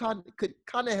thing could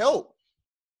kind of help.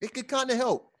 It could kind of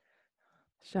help.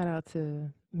 Shout out to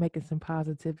making some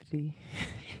positivity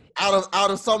out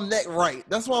of some right.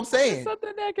 That's what I'm saying.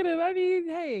 Something negative. I mean,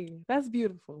 hey, that's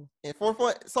beautiful. And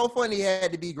so funny he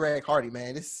had to be Greg Hardy,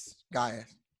 man. This guy has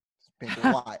been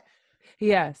a lot.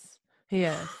 Yes.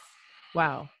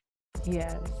 Wow.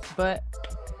 Yes, but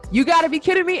You Gotta Be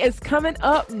Kidding Me is coming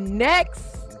up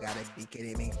next. You gotta be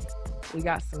kidding me. We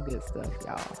got some good stuff,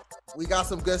 y'all. We got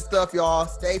some good stuff, y'all.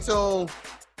 Stay tuned.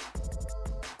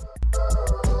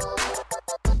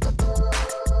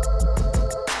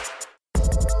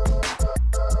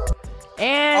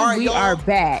 And we are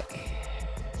back.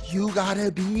 You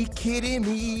gotta be kidding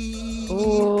me.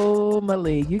 Oh,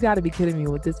 Malik, you gotta be kidding me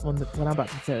with this one, what I'm about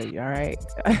to tell you, all right?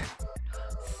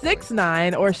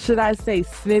 6ix9ine, or should I say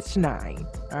Snitch 9,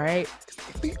 all right?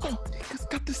 Niggas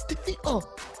got the stiffy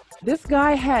up. This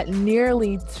guy had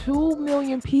nearly 2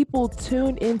 million people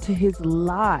tuned into his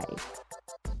live.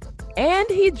 And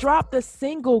he dropped the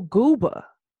single Gooba.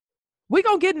 We're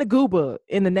gonna get into Gooba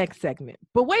in the next segment.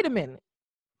 But wait a minute.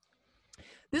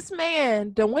 This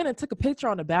man done went and took a picture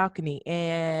on the balcony,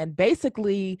 and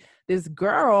basically this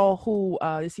girl who,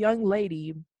 this young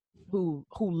lady who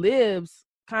lives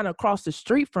kind of across the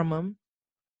street from him,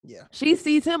 yeah, she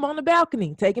sees him on the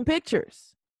balcony taking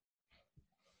pictures.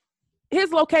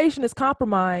 His location is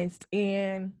compromised,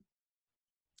 and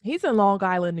he's in Long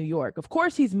Island, New York. Of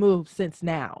course, he's moved since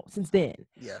then.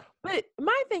 Yeah. But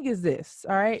my thing is this,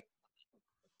 all right?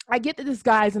 I get that this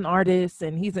guy's an artist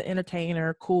and he's an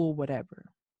entertainer, cool, whatever.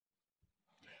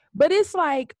 But it's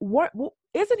like, what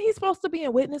isn't he supposed to be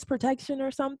in witness protection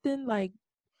or something? Like,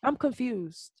 I'm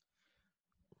confused.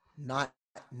 Not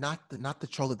the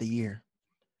troll of the year.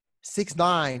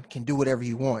 6ix9ine can do whatever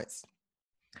he wants,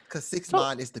 because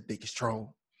 6ix9ine is the biggest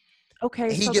troll. Okay,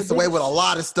 and he gets away with a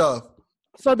lot of stuff.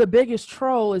 So the biggest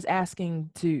troll is asking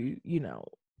to,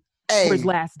 for his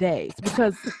last days,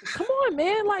 because come on,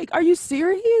 man, like, are you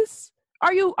serious?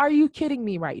 Are you kidding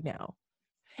me right now?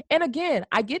 And again,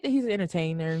 I get that he's an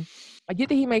entertainer. I get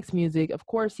that he makes music. Of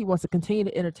course, he wants to continue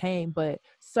to entertain. But,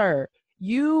 sir,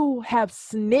 you have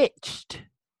snitched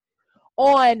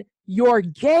on your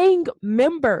gang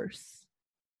members.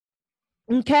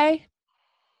 Okay?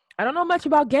 I don't know much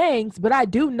about gangs, but I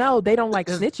do know they don't like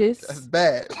snitches. That's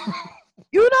bad.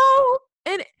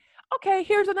 And, okay,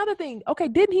 here's another thing. Okay,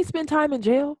 didn't he spend time in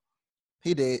jail?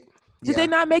 He did. Did they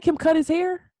not make him cut his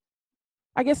hair?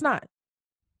 I guess not.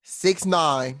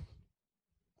 6ix9ine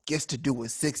gets to do what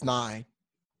 6ix9ine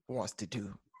wants to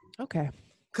do. Okay.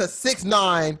 Because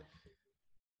 6ix9ine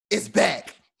is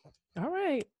back. All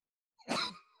right.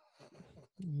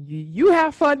 You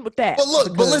have fun with that. But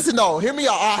listen though, hear me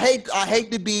out. I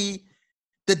hate to be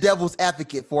the devil's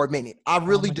advocate for a minute. I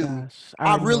really do. Gosh.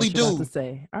 I really do.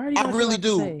 I really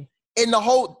do. And the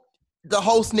whole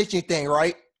snitching thing,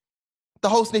 right? The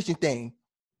whole snitching thing.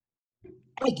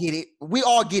 I get it. We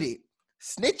all get it.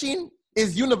 Snitching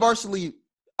is universally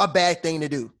a bad thing to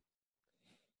do.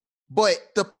 But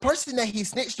the person that he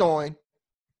snitched on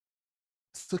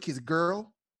took his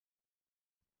girl,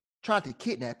 tried to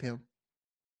kidnap him,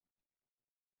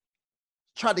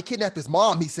 tried to kidnap his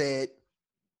mom, he said.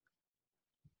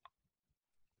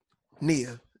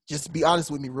 Nia, just be honest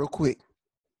with me real quick.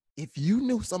 If you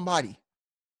knew somebody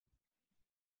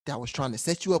that was trying to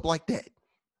set you up like that,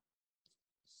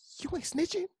 you ain't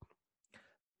snitching?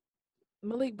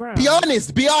 Malik Brown. Be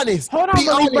honest. Hold on,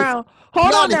 Malik Brown.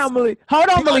 Hold on now, Malik. Hold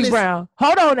on, Malik Brown.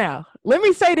 Hold on now. Let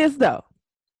me say this, though.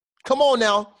 Come on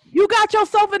now. You got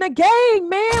yourself in a gang,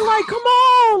 man. Like, come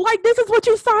on. Like, this is what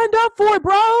you signed up for,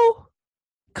 bro.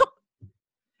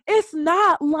 It's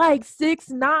not like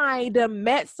 6ix9ine that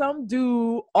met some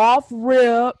dude off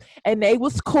rip and they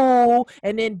was cool,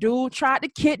 and then dude tried to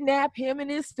kidnap him and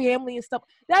his family and stuff.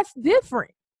 That's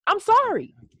different. I'm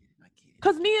sorry.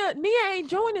 Because Nia ain't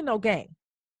joining no gang.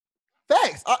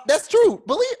 Facts. That's true.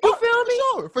 You feel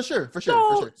me? For sure.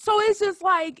 So it's just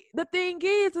like, the thing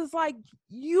is, it's like,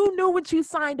 you knew what you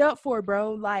signed up for,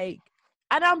 bro. Like,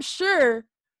 and I'm sure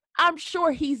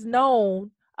he's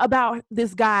known about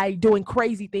this guy doing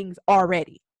crazy things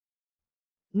already.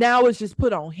 Now it's just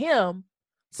put on him.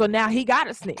 So now he got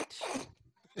to snitch.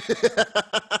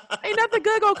 Ain't nothing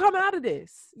good gonna come out of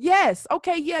this. Yes,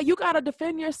 okay, yeah, you gotta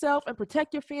defend yourself and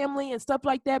protect your family and stuff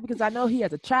like that, because I know he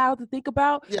has a child to think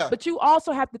about. Yeah. But you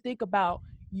also have to think about,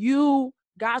 you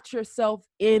got yourself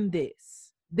in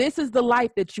this. This is the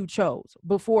life that you chose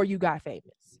before you got famous.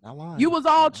 You was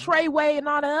all Treyway and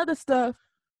all the other stuff.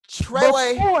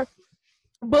 Treyway.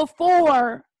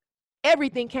 Before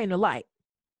everything came to light.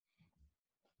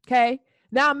 Okay?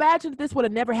 Now imagine if this would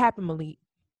have never happened, Malik.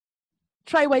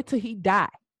 Treyway till he die.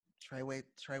 Treyway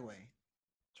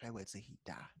till he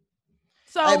die.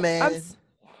 So, hey, man.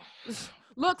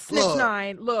 Look,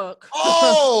 6ix9ine, look.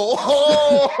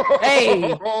 Oh!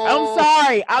 Hey, I'm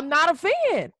sorry. I'm not a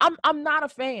fan. I'm not a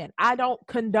fan. I don't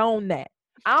condone that.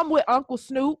 I'm with Uncle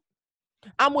Snoop.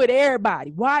 I'm with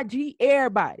everybody. YG,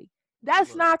 everybody.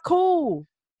 That's not cool.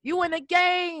 You in a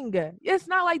gang. It's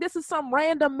not like this is some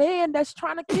random man that's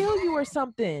trying to kill you or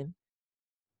something.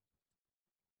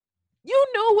 You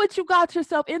knew what you got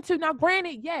yourself into. Now,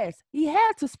 granted, yes, he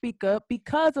had to speak up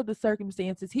because of the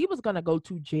circumstances. He was going to go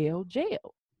to jail.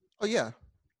 Oh, yeah.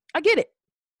 I get it.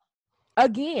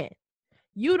 Again,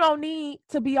 you don't need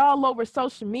to be all over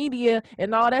social media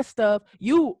and all that stuff.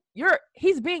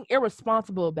 He's being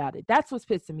irresponsible about it. That's what's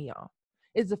pissing me off,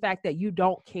 is the fact that you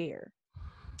don't care.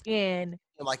 And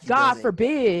like God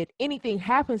forbid anything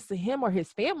happens to him or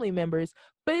his family members.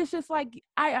 But it's just like,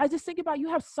 I just think about, you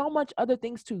have so much other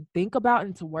things to think about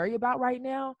and to worry about right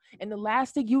now. And the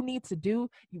last thing you need to do,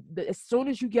 as soon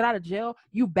as you get out of jail,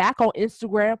 you back on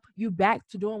Instagram, you back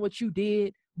to doing what you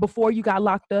did before you got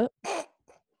locked up.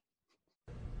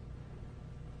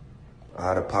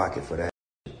 Out of pocket for that.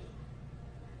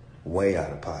 Way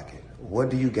out of pocket. What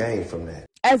do you gain from that?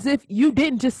 As if you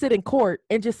didn't just sit in court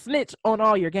and just snitch on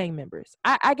all your gang members.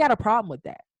 I got a problem with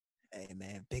that. Hey,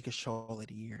 man, biggest show of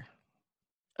the year.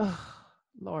 Oh,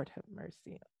 Lord have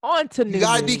mercy. On to news. You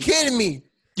gotta be kidding me.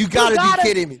 You gotta be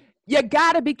kidding me. You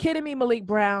gotta be kidding me, Malik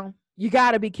Brown. You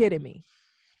gotta be kidding me.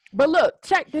 But look,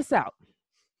 check this out.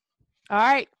 All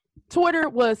right. Twitter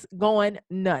was going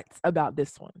nuts about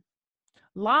this one.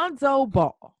 Lonzo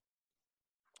Ball.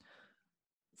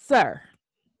 Sir,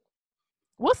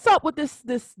 what's up with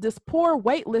this poor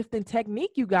weightlifting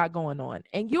technique you got going on?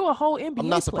 And you're a whole NBA I'm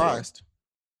not player. surprised.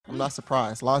 I'm not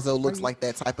surprised. Lonzo looks like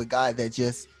that type of guy that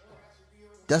just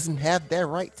doesn't have that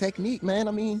right technique, man.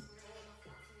 I mean,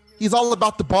 he's all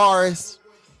about the bars,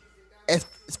 as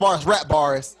far as rap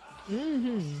bars.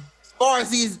 Mm-hmm. As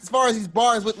far as these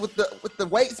bars with the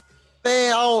weights,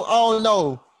 man, I don't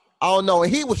know.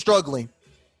 And he was struggling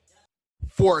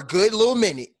for a good little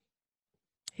minute.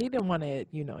 He didn't want to,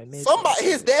 admit somebody.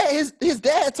 His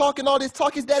dad talking all this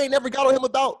talk. His dad ain't never got on him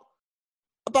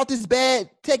about this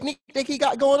bad technique that he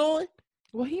got going on.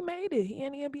 Well, he made it. He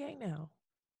in the NBA now.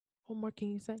 What more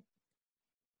can you say?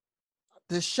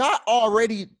 The shot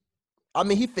already. I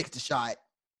mean, he fixed the shot.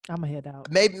 I'ma head out.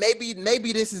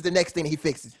 Maybe this is the next thing he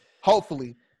fixes.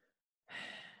 Hopefully.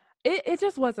 It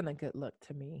just wasn't a good look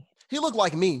to me. He looked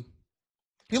like me.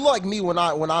 He looked like me when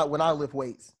I lift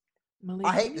weights. Malik,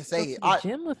 I hate to say it. I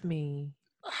gym with me.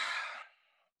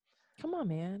 Come on,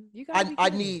 man. You got. I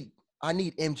need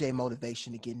MJ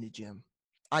motivation to get in the gym.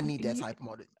 I need that type of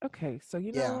motivation. Okay, so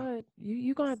you know what?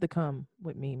 You gonna have to come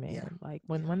with me, man. Yeah. Like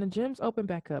when the gyms open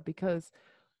back up, because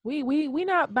we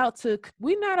not about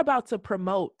to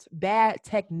promote bad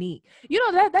technique.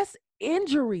 That's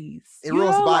injuries. It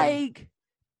ruins the body.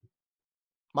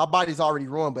 My body's already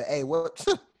ruined, but hey, what?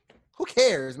 Who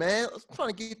cares, man? I'm trying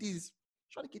to get these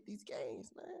games,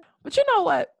 man. But you know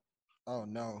what? Oh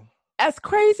no. As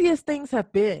crazy as things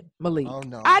have been, Malik, oh,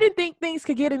 no. I didn't think things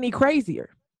could get any crazier.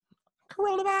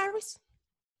 Coronavirus.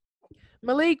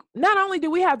 Malik, not only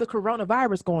do we have the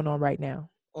coronavirus going on right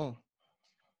now,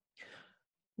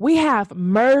 we have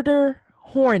murder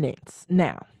hornets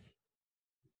now.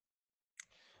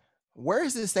 Where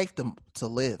is it safe to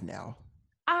live now?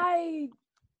 I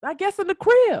guess in the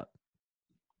crib.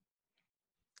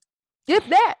 If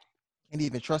that. Can't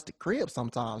even trust the crib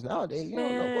sometimes nowadays. You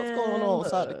Man, don't know what's going on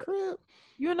inside the crib.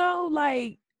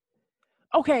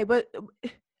 Okay, but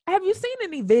have you seen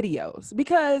any videos?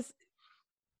 Because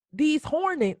these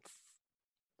hornets,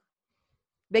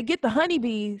 they get the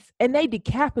honeybees and they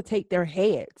decapitate their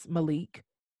heads, Malik.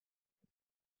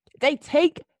 They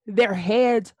take their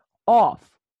heads off.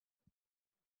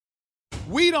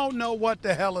 We don't know what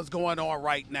the hell is going on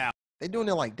right now. They doing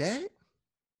it like that?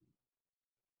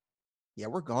 Yeah,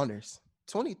 we're goners.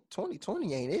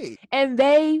 2020 ain't it. And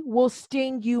they will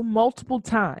sting you multiple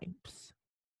times.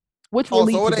 Which will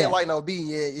lead so it to ain't death. like no bee.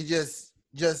 Yeah, you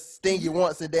just sting you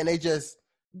once and then they just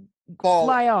fall.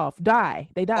 Fly off, die.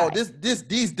 They die. Oh,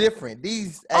 these different.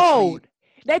 These actually.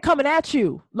 They coming at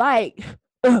you like.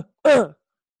 So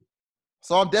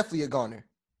I'm definitely a goner.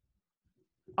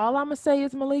 All I'm gonna say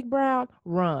is, Malik Brown,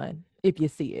 run if you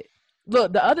see it.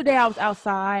 Look, the other day I was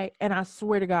outside and I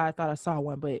swear to God I thought I saw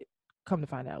one, but come to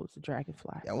find out it was a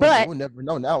dragonfly. Yeah, but we'll never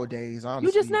know nowadays. Honestly,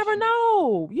 you just never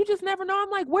know. You just never know. I'm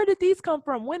like, where did these come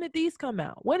from? When did these come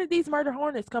out? When did these murder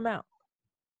hornets come out?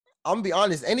 I'm gonna be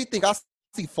honest. Anything I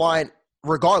see flying,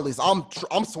 regardless, I'm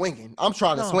swinging. I'm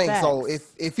trying to swing. Facts. So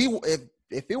if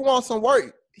he wants some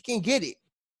work, he can get it.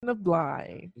 The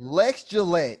blind. Lex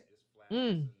Gillette.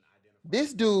 Mm.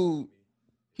 This dude,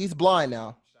 he's blind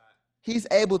now. He's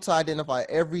able to identify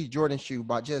every Jordan shoe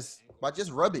by just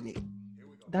rubbing it.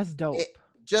 That's dope.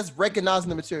 Just recognizing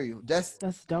the material. That's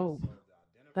dope.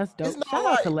 That's dope. It's not Shout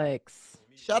out to right. Lex.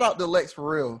 Shout out to Lex for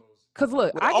real. Cause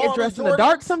look, With I all get the dressed in the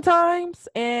dark Jordans? sometimes,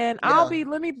 and Yeah.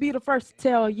 let me be the first to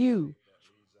tell you.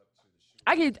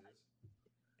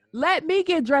 Let me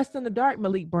get dressed in the dark,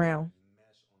 Malik Brown.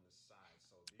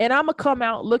 And I'm gonna come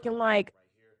out looking like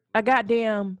a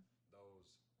goddamn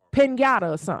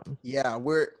pinata or something. Yeah,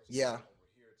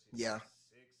 yeah.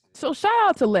 So shout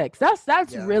out to Lex. That's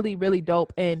Yeah. really, really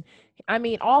dope. And I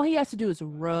mean, all he has to do is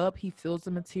rub. He feels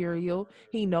the material.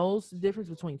 He knows the difference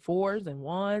between 4s and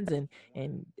 1s,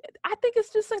 and I think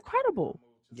it's just incredible.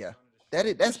 Yeah. That's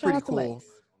Shout pretty out to cool.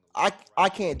 Lex. I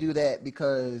can't do that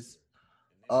because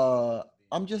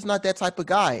I'm just not that type of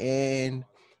guy. And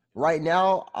right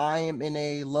now I am in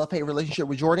a love-hate relationship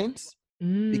with Jordans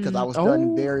because I was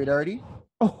done very dirty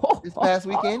this past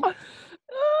weekend.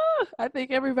 I think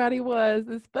everybody was,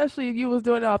 especially if you was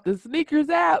doing it off the sneakers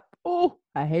app. Oh,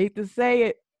 I hate to say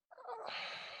it.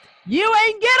 You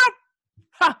ain't get him.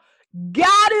 Ha,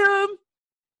 got him.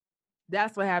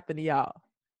 That's what happened to y'all.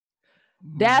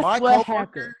 That's My what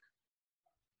coworker happened.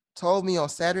 told me on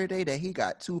Saturday that he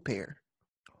got 2 pair.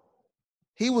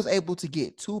 He was able to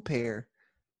get 2 pair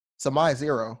to my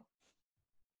 0.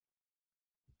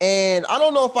 And I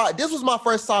don't know if this was my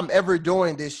first time ever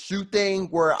doing this shoe thing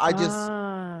where I just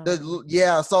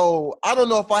so I don't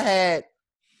know if I had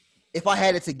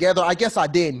it together. I guess I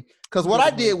didn't, because what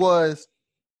I did was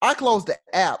I closed the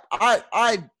app.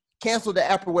 I canceled the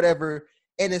app or whatever,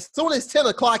 and as soon as 10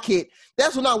 o'clock hit,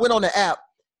 that's when I went on the app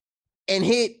and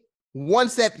hit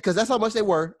 170, because that's how much they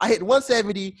were. I hit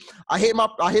 170. I hit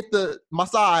my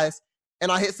size,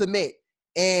 and I hit submit,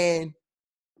 and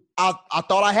I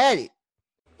thought I had it.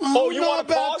 Oh, you want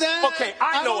to pause? That. Okay,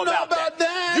 I know about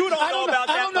that. You don't know about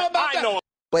that, but I know.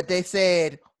 But they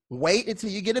said, wait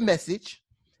until you get a message.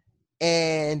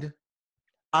 And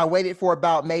I waited for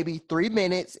about maybe 3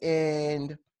 minutes,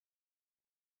 and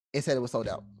it said it was sold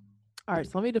out. All right,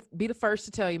 so let me be the first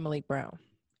to tell you, Malik Brown.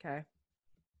 Okay.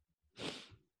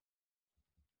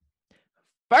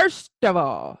 First of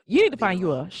all, you need to find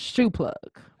you a shoe plug.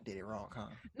 I did it wrong, huh?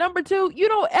 Number 2, you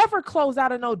don't ever close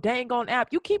out of no dang on app.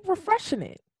 You keep refreshing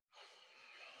it.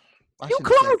 You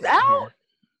closed out?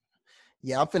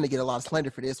 Yeah, I'm finna get a lot of slander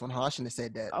for this one, huh? I shouldn't have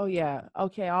said that. Oh, yeah.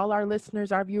 Okay, all our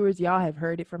listeners, our viewers, y'all have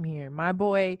heard it from here. My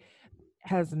boy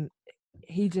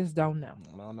he just don't know.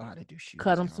 I don't know how to do shoes.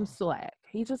 Cut him some slack.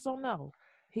 He just don't know.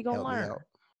 He gonna learn.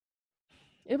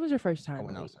 It was your first time.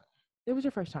 It was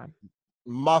your first time.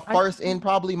 My first and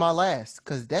probably my last,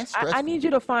 because that's stressful. I need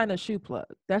you to find a shoe plug.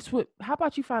 How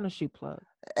about you find a shoe plug?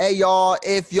 Hey, y'all,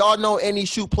 if y'all know any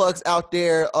shoe plugs out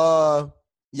there, y'all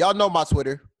know my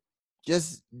Twitter.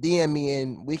 Just DM me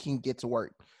and we can get to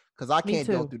work, because I can't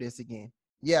go through this again.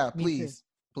 Yeah, please.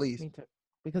 Me too.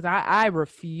 Because I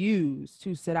refuse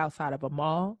to sit outside of a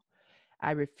mall.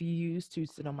 I refuse to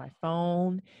sit on my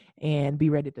phone and be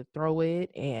ready to throw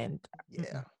it. And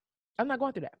I'm not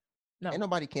going through that. No. Ain't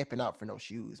nobody camping out for no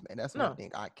shoes, man. That's one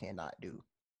thing I cannot do.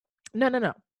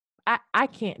 No. I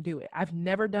can't do it. I've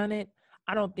never done it.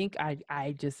 I don't think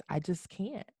I just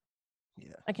can't.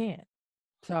 Yeah. I can't.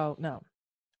 So no.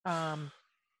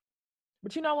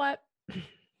 But you know what?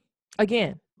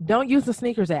 Again, don't use the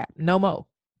sneakers app no more.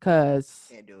 Cause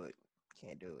can't do it.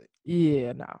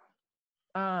 Yeah,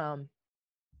 no.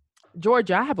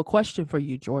 Georgia, I have a question for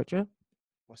you, Georgia.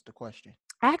 What's the question?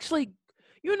 Actually,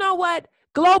 you know what?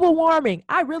 Global warming.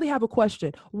 I really have a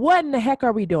question. What in the heck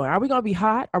are we doing? Are we gonna be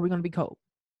hot? Or are we gonna be cold?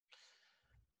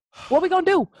 What are we gonna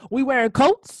do? We wearing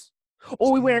coats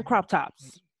or we wearing crop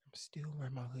tops? I'm still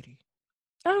wearing my hoodie.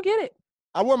 I don't get it.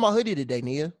 I wore my hoodie today,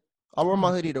 Nia. I wore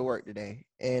my hoodie to work today,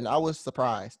 and I was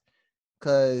surprised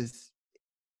because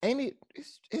it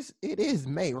is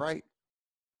May, right?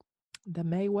 The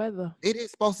May weather. It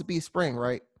is supposed to be spring,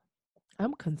 right?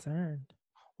 I'm concerned.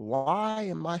 Why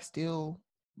am I still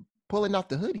pulling out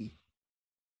the hoodie?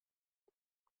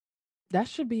 That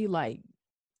should be like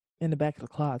in the back of the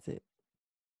closet.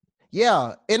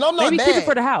 Yeah, and I'm not mad. Keep it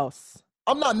for the house.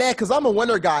 I'm not mad because I'm a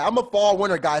winter guy. I'm a fall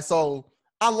winter guy, so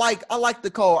I like the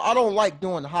cold. I don't like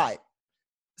doing hot.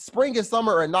 Spring and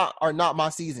summer are not my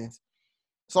seasons.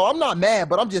 So I'm not mad,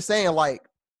 but I'm just saying, like,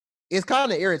 it's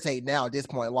kind of irritating now at this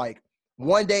point. Like,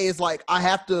 one day it's like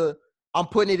I'm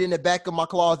putting it in the back of my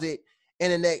closet,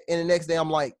 and the next day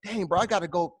I'm like, dang, bro, I gotta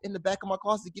go in the back of my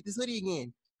closet to get this hoodie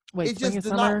again. Wait, it just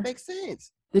does not make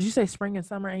sense. Did you say spring and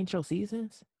summer ain't your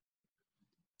seasons?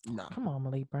 No. Come on,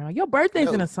 Malik Brown. Your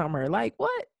birthday's in the summer. Like,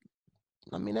 what?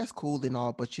 I mean, that's cool and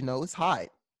all, but it's hot.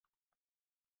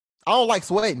 I don't like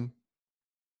sweating.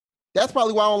 That's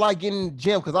probably why I don't like getting in the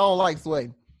gym, because I don't like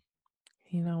sweating.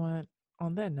 You know what?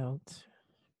 On that note,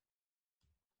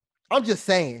 I'm just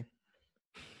saying.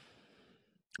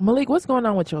 Malik, what's going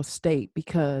on with your state?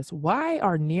 Because why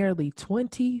are nearly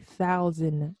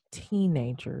 20,000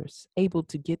 teenagers able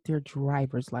to get their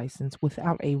driver's license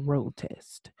without a road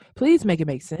test? Please make it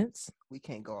make sense. We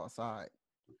can't go outside.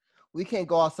 We can't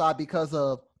go outside because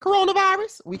of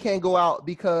coronavirus. We can't go out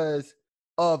because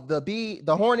of the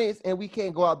Hornets, and we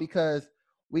can't go out because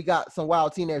we got some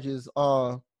wild teenagers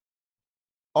on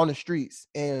the streets,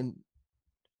 and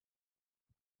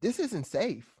this isn't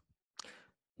safe.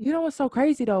 You know what's so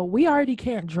crazy though? We already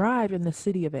can't drive in the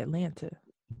city of Atlanta.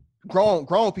 Grown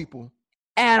people.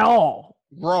 At all.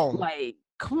 Grown. Like,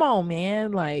 come on,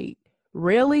 man. Like,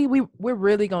 really? We're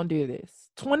really gonna do this.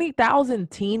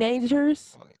 20,000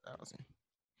 teenagers? 20,000.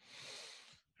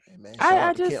 Hey man, shout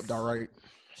out to just Kemp, all right.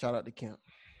 Shout out to Kemp.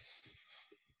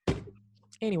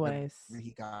 Anyways. What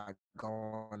he got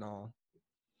going on.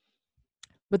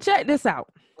 But check this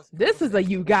out. This is a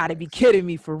you gotta be kidding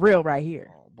me for real right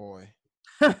here. Oh boy.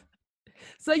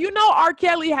 So you know R.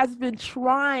 Kelly has been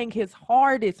trying his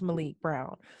hardest, Malik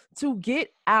Brown, to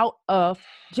get out of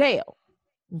jail.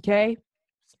 Okay?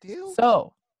 Still?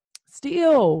 So,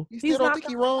 still. You still don't think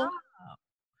he's wrong?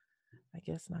 I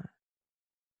guess not.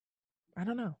 I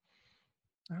don't know.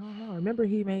 Remember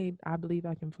he made I Believe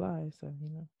I Can Fly, so, you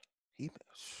know.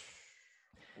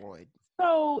 Boy.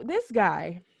 So, this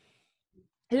guy,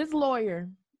 his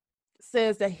lawyer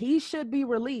says that he should be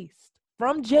released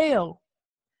from jail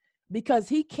because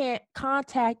he can't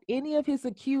contact any of his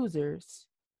accusers,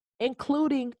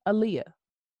 including Aaliyah.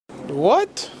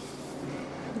 What?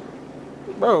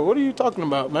 Bro, what are you talking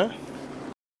about, man?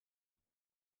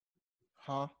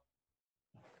 Huh?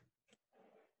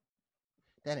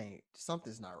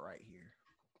 Something's not right here.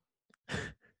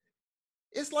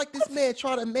 It's like this man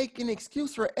trying to make an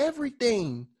excuse for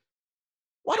everything.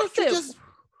 Why don't you just...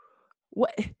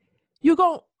 What? You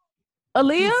gon'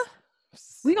 Aaliyah?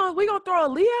 We gonna throw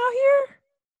Aaliyah out here?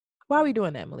 Why are we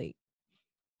doing that, Malik?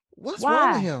 What's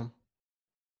wrong with him?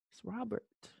 It's Robert.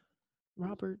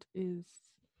 Robert. We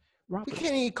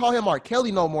can't even call him R.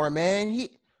 Kelly no more, man.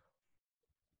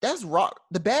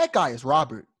 The bad guy is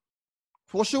Robert.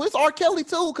 For sure, it's R. Kelly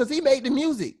too, because he made the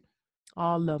music.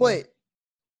 All of them.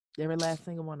 Every last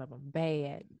single one of them.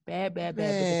 Bad. Man. But the fact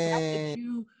that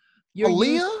you're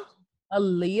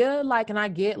Aaliyah, like, and I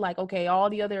get, like, okay,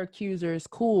 all the other accusers,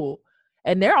 cool.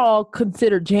 And they're all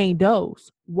considered Jane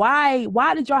Does. Why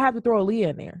did y'all have to throw Aaliyah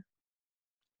in there?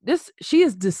 She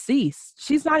is deceased.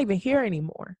 She's not even here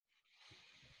anymore.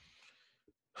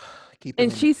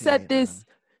 And she said this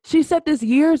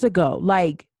years ago.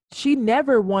 Like, she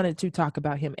never wanted to talk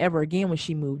about him ever again when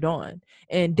she moved on.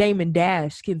 And Damon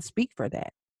Dash can speak for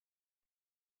that.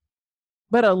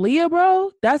 But Aaliyah,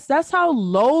 bro, that's how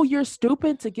low you're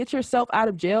stooping to get yourself out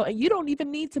of jail. And you don't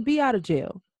even need to be out of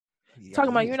jail.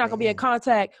 Talking about you're not going to be in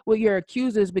contact with your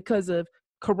accusers because of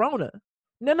Corona.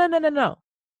 No.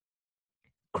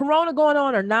 Corona going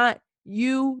on or not,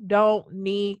 you don't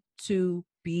need to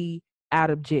be out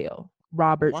of jail,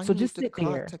 Robert. So just sit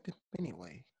there.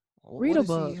 Anyway, read a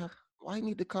book. Why you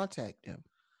need to contact him?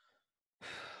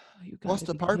 What's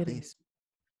the purpose?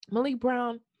 Malik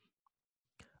Brown,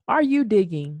 are you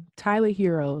digging Tyler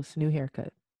Hero's new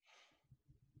haircut?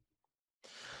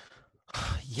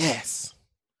 Yes.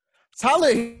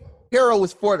 Tyler Hero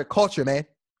is for the culture, man.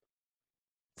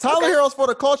 Tyler Hero's for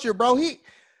the culture, bro. He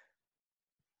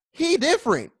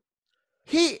different.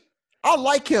 I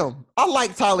like him. I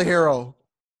like Tyler Hero.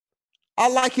 I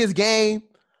like his game.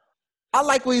 I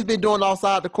like what he's been doing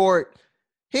outside the court.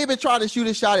 He been trying to shoot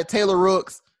a shot at Taylor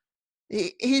Rooks.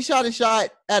 He shot a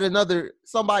shot at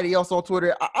somebody else on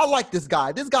Twitter. I like this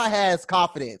guy. This guy has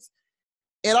confidence.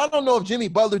 And I don't know if Jimmy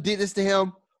Butler did this to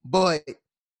him, but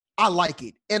I like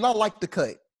it. And I like the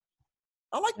cut.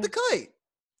 I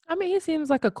mean, he seems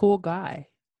like a cool guy.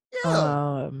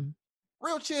 Yeah.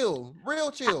 Real chill.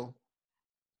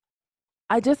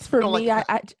 I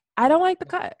don't like the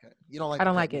cut. You don't like I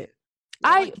don't like it.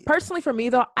 Personally, for me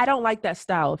though, I don't like that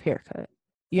style of haircut.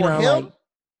 You know, him? Like,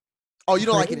 oh, you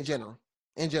don't like it in general.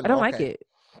 I don't like it.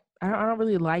 I don't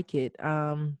really like it.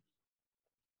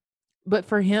 But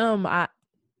for him,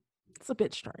 it's a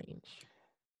bit strange.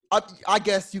 I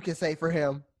guess you can say for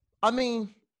him. I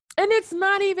mean, and it's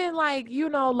not even like, you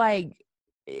know, like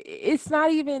it's not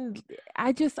even.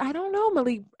 I don't know,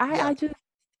 Malik. I'm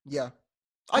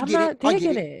not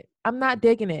digging it. I'm not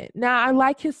digging it. Now, I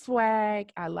like his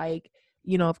swag. I like,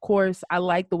 you know, of course, I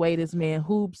like the way this man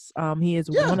hoops. He is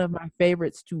one of my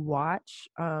favorites to watch.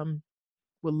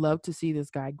 Would love to see this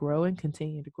guy grow and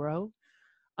continue to grow.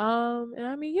 And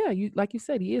I mean, yeah, like you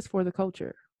said, he is for the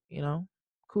culture. You know,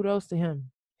 kudos to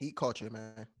him. Heat culture,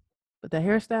 man. But the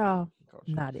hairstyle,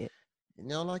 not it. You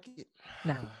don't like it?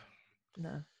 No.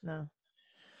 No.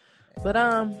 But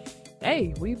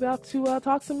hey, we about to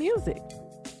talk some music.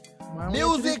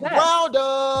 Music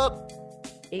roundup.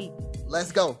 8.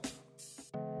 Let's go.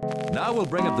 Now we'll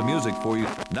bring up the music for you.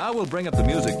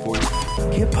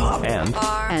 Hip hop And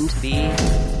R&B.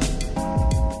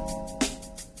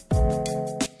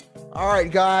 All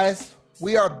right, guys,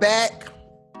 we are back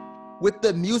with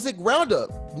the music roundup.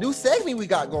 New segment we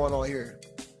got going on here.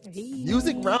 Hey.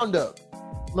 Music roundup.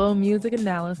 Little music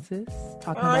analysis,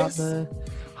 talking about the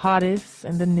hottest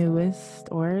and the newest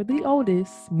or the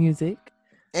oldest music.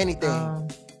 Anything.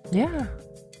 Yeah,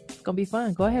 it's gonna be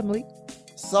fun. Go ahead, Malik.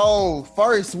 So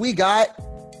first we got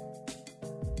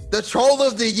the troll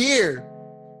of the year,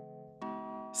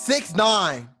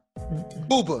 6ix9ine,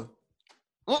 Booba.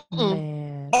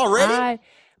 Man, Already?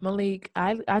 Malik,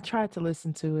 I tried to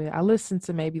listen to it. I listened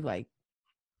to maybe like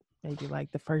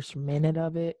the first minute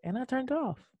of it, and I turned it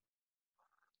off.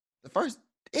 It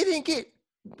didn't get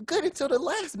good until the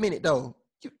last minute though.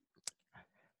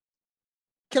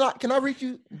 Can I read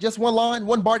you just one line,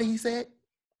 one bar that he said?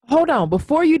 Hold on,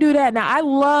 before you do that, now I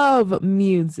love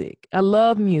music.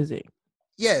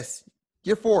 Yes,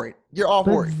 you're for it. You're all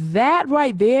for it. That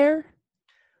right there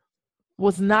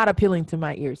was not appealing to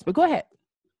my ears. But go ahead.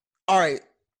 All right.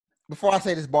 Before I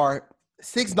say this bar,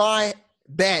 6ix9ine,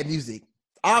 bad music.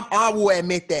 I will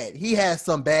admit that he has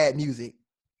some bad music.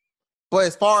 But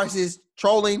as far as his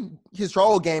troll game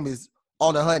is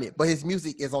on 100, but his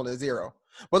music is on a 0.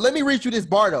 But let me read you this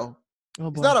bar though.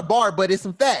 Oh boy. It's not a bar, but it's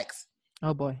some facts.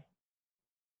 Oh boy.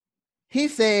 He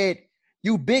said,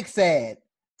 "You big sad.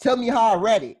 Tell me how I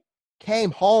read it.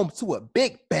 Came home to a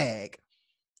big bag."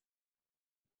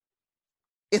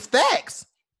 It's facts.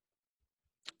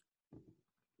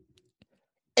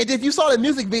 And if you saw the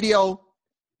music video,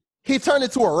 he turned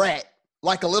into a rat,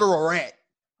 like a literal rat.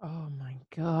 Oh my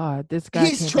God. This guy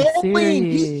He's can't be trolling.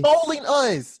 He's serious. trolling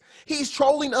us. He's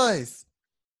trolling us.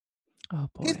 Oh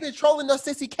boy. He's been trolling us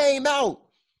since he came out.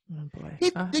 Oh boy.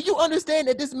 Do you understand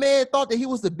that this man thought that he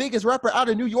was the biggest rapper out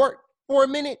of New York for a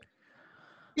minute?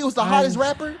 He was the hottest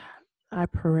rapper. I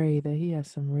pray that he has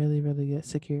some really, really good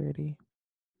security.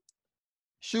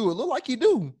 Shoot, it look like you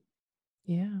do.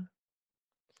 Yeah,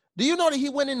 Do you know that he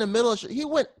went in the middle of, he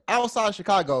went outside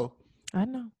Chicago I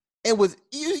know. and was,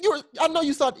 I know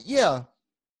you saw, yeah.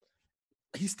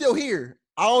 He's still here.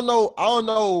 I don't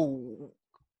know.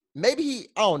 Maybe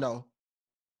I don't know.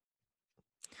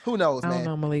 Who knows, man? I don't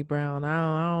know Malik Brown.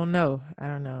 I don't know.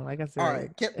 Like I said. All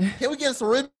right. Can we get some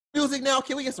real music now?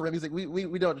 Can we get some real music? We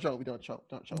doing the show. Don't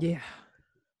show. Yeah.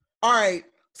 All right.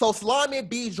 So Slimy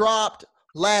B dropped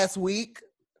last week.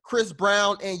 Chris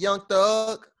Brown and Young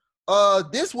Thug.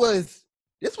 This was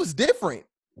different.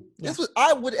 Yeah.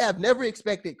 I would have never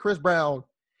expected Chris Brown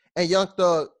and Young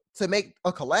Thug to make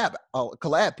a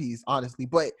collab piece, honestly,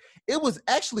 but it was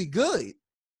actually good.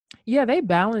 Yeah, they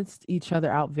balanced each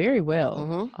other out very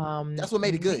well. Mm-hmm. That's what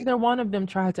made it good. Neither one of them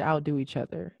tried to outdo each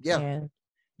other. Yeah. And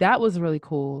that was really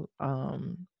cool.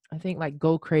 I think like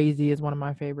Go Crazy is one of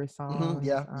my favorite songs.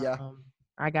 Mm-hmm. Yeah.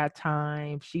 I Got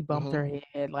Time. She bumped her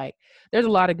head. Like there's a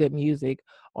lot of good music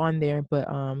on there. But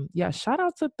yeah, shout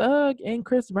out to Thug and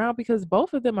Chris Brown because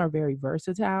both of them are very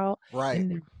versatile in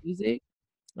their music.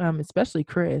 Especially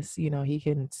Chris, he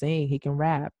can sing, he can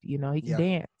rap, he can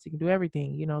dance, he can do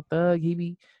everything. Thug, he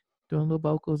be doing little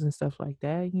vocals and stuff like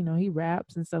that. He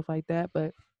raps and stuff like that.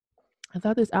 But I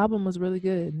thought this album was really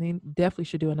good, and they definitely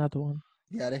should do another one.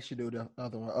 Yeah, they should do the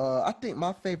other one. I think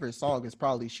my favorite song is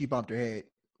probably "She Bumped Her Head"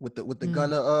 with the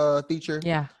Gunna feature.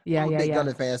 Yeah. I'm a big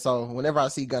Gunna fan, so whenever I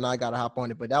see Gunna, I gotta hop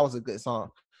on it. But that was a good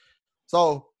song.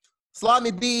 So,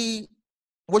 Slimy B,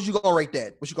 what you gonna rate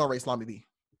that? What you gonna rate Slimy B?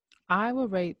 I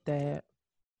would rate that.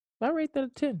 I rate that a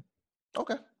 10.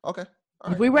 Okay. All If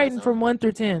right. we're rating from 1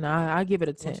 through 10, I give it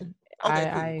a 10.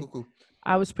 Okay, cool.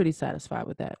 I was pretty satisfied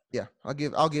with that. Yeah, I'll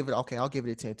give it. Okay, I'll give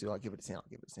it a 10 too. I'll give it a 10.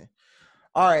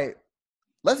 All right,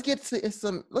 let's get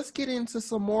into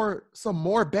some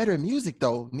more better music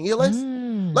though, Nia.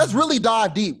 Let's really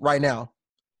dive deep right now,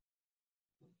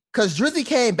 cause Drizzy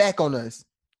came back on us.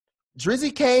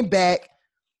 Drizzy came back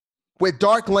with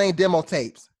Dark Lane demo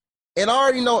tapes, and I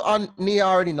already know. Nia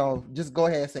already know. Just go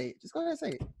ahead and say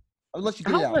it. I'll let you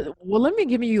get it out. Well, let me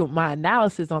give you my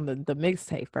analysis on the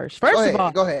mixtape first. First of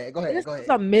all, go ahead. This is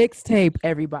a mixtape,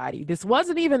 everybody. This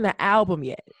wasn't even the album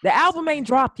yet. The album ain't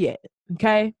dropped yet,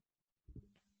 okay?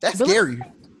 That's scary. Let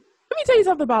me tell you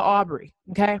something about Aubrey,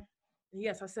 okay?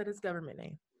 Yes, I said his government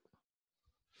name.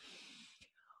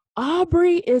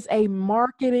 Aubrey is a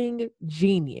marketing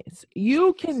genius.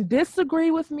 You can disagree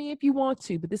with me if you want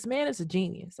to, but this man is a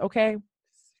genius, okay?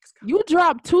 You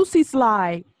dropped Tootsie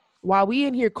Slide while we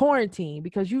in here quarantined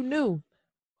because you knew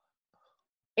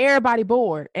everybody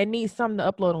bored and needs something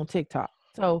to upload on TikTok.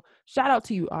 So shout out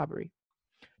to you, Aubrey.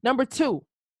 Number 2,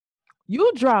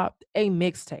 you dropped a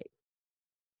mixtape.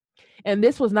 And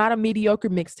this was not a mediocre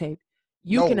mixtape.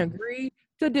 You can agree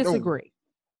to disagree.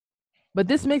 But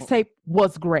this mixtape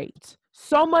was great.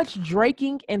 So much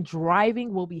draking and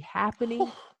driving will be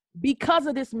happening because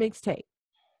of this mixtape.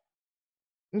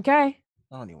 Okay?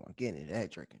 I don't even want to get into that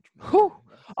drinking.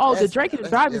 Oh, the drinking and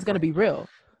driving is going to be real.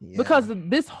 Yeah. Because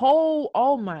this whole,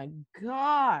 oh my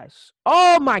gosh,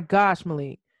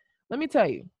 Malik. Let me tell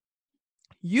you,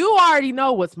 you already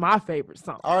know what's my favorite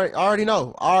song. I already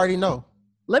know.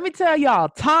 Let me tell y'all,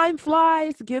 Time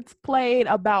Flies gets played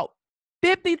about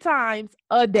 50 times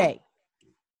a day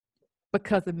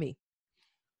because of me.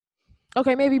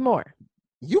 Okay, maybe more.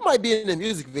 You might be in the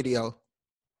music video.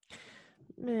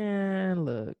 Man,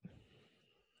 look.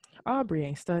 Aubrey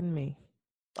ain't studying me.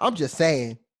 I'm just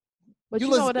saying. But you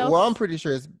know what else? Well, I'm pretty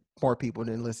sure it's more people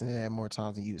than listen to that more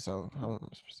times than you, so I'm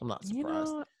not surprised. You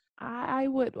know, I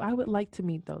would like to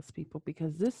meet those people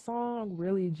because this song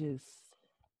really just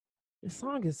it's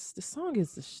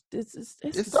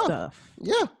tough.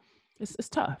 Yeah. It's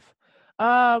tough.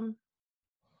 Not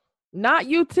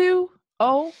You Too.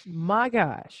 Oh my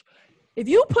gosh. If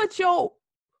you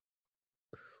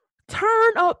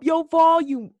turn up your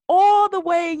volume all the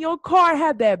way in your car,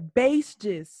 have that bass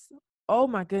just, oh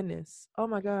my goodness. Oh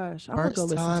my gosh. I'm going to go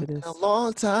listen to this. A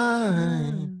long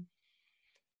time.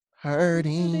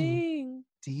 Hurting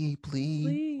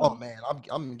deeply. Oh man,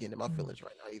 I'm getting in my feelings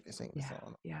right now even singing the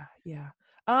song. Yeah.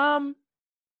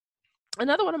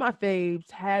 Another one of my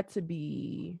faves had to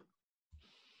be,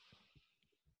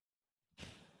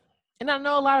 and I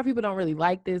know a lot of people don't really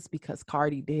like this because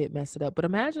Cardi did mess it up, but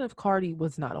imagine if Cardi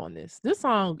was not on this. This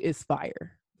song is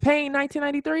fire. Pain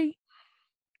 1993.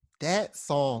 That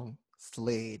song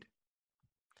slid.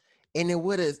 And it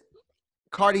would have,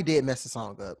 Cardi did mess the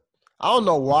song up. I don't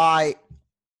know why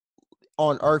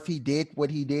on earth he did what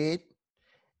he did.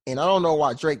 And I don't know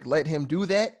why Drake let him do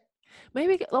that.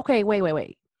 Maybe, okay,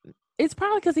 wait. It's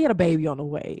probably because he had a baby on the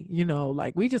way. You know,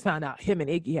 like we just found out him and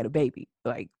Iggy had a baby.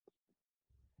 Like,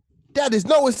 that is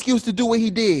no excuse to do what he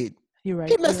did. You're right.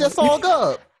 He messed that song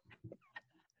up.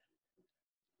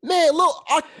 Man, look,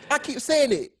 I keep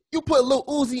saying it. You put Lil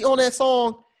Uzi on that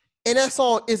song, and that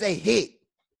song is a hit.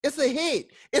 It's a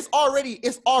hit. It's already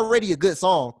a good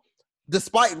song,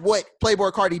 despite what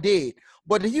Playboi Carti did.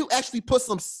 But if you actually put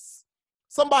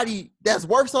somebody that's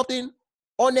worth something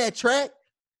on that track,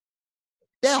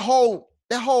 that whole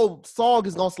song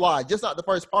is gonna slide, just not the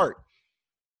first part.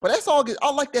 But that song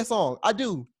I like that song. I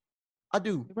do.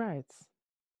 You're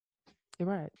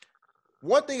right.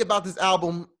 One thing about this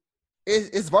album is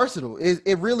it's versatile.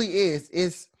 It really is.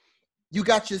 It's you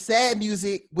got your sad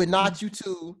music with Not You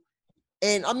Too,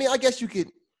 and I mean I guess you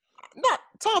could not.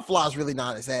 Time Flies really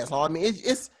not a sad song. I mean it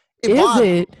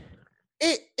vibes.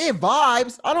 It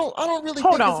vibes. I don't really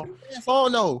hold think on. it's a sad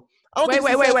song. No.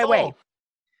 Wait.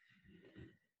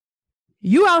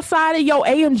 You outside of your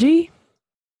AMG?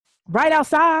 Right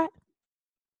outside?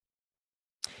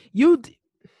 It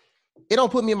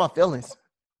don't put me in my feelings.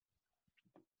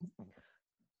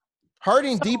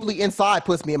 Hurting deeply inside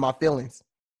puts me in my feelings.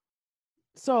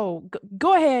 So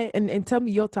go ahead and tell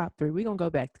me your top 3. We're gonna go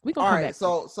back. We're gonna all come right. Back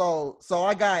So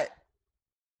I got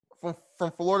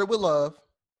from Florida with Love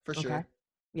for sure. Okay.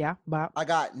 Yeah, Bob. I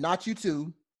got Not You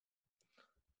Too.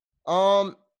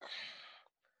 I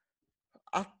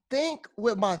think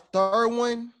with my third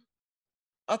one,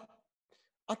 I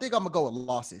think I'm gonna go with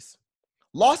Losses.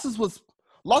 Losses was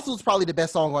probably the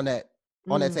best song on that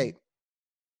tape.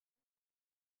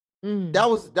 That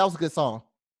was a good song.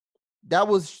 That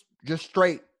was just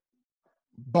straight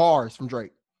bars from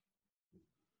Drake.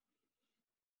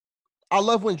 I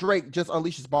love when Drake just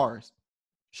unleashes bars.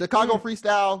 Chicago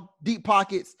Freestyle, Deep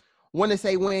Pockets, When They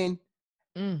Say When.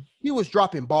 He was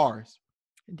dropping bars.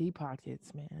 Deep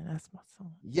Pockets, man. That's my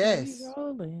song. Yes.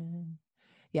 Rolling.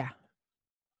 Yeah.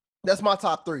 That's my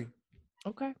top 3.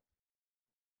 Okay.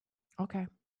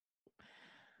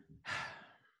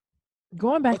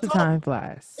 Going back to Time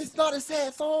Flies. It's not a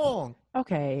sad song.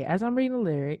 Okay, as I'm reading the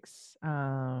lyrics,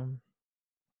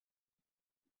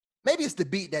 maybe it's the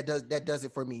beat that does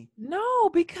it for me. No,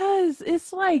 because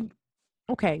it's like,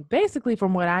 okay, basically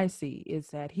from what I see is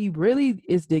that he really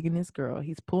is digging this girl.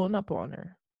 He's pulling up on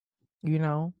her, you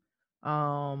know.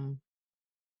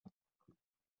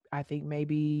 I think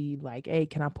maybe like, hey,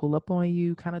 can I pull up on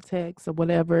you kind of text or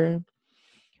whatever.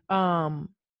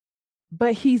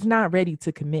 But he's not ready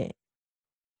to commit.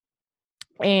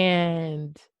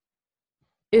 And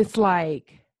it's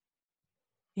like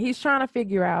he's trying to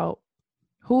figure out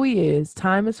who he is.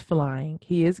 Time is flying.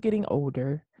 He is getting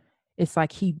older. It's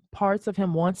like parts of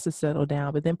him wants to settle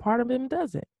down, but then part of him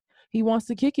doesn't. He wants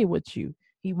to kick it with you.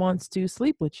 He wants to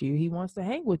sleep with you. He wants to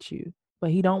hang with you,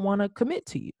 but he don't want to commit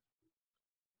to you.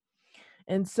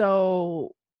 And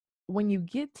so when you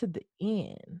get to the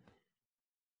end,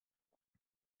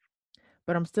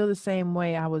 but I'm still the same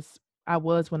way I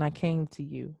was when I came to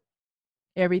you.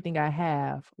 Everything I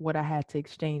have, what I had to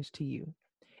exchange to you.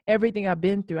 Everything I've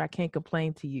been through, I can't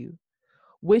complain to you.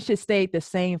 Wish it stayed the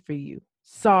same for you.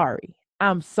 Sorry.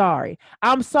 I'm sorry.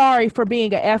 I'm sorry for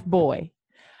being an F-boy.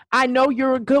 I know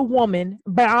you're a good woman,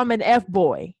 but I'm an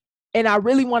F-boy. And I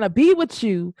really want to be with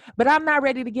you, but I'm not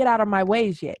ready to get out of my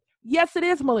ways yet. Yes, it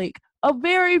is, Malik. A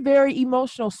very, very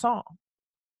emotional song.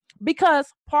 Because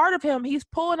part of him, he's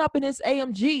pulling up in his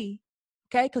AMG,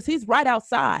 okay? Because he's right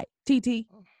outside, TT.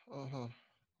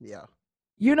 Yeah.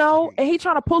 You know, and he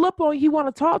trying to pull up on you. He want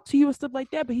to talk to you and stuff like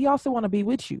that, but he also want to be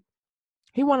with you.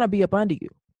 He want to be up under you.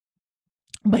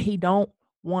 But he don't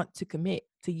want to commit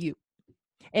to you.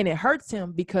 And it hurts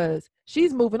him because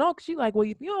she's moving on. She's like, well,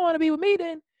 if you don't want to be with me,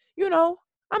 then, you know,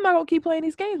 I'm not going to keep playing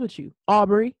these games with you,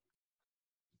 Aubrey.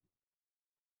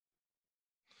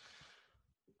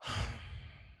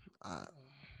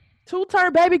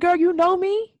 Two-turn baby girl, you know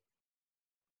me?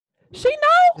 She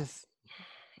knows.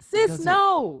 Sis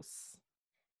knows.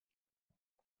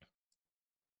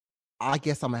 I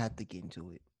guess I'm going to have to get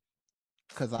into it.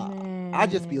 Because I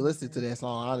just be listening to that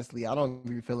song, honestly. I don't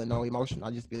be feeling no emotion.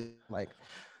 I just be like,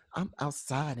 I'm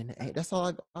outside in the that's all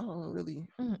I don't really.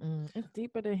 It's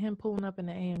deeper than him pulling up in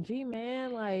the AMG,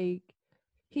 man. Like,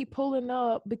 he pulling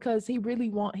up because he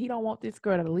don't want this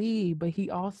girl to leave, but he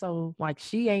also, like,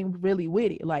 she ain't really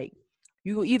with it. Like,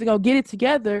 you either gonna get it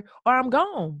together or I'm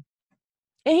gone.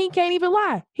 And he can't even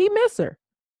lie. He miss her.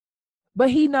 But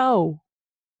he know.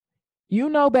 You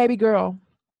know, baby girl,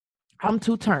 I'm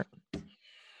two-turned.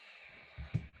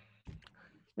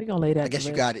 We're going to lay that. I guess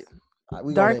you got it.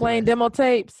 Dark Lane demo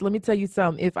tapes. Let me tell you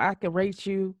something. If I could rate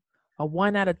you a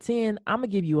 1 out of 10, I'm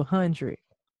going to give you 100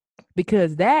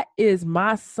 because that is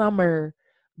my summer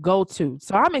go-to.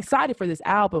 So I'm excited for this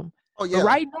album. Oh, yeah. But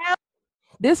right now,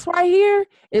 this right here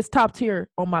is top tier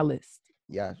on my list.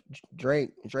 Yeah.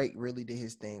 Drake really did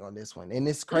his thing on this one. And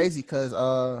it's crazy because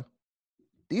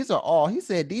these are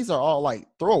all like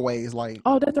throwaways. Like,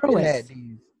 oh, they're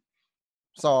throwaways.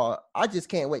 So I just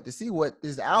can't wait to see what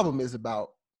this album is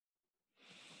about.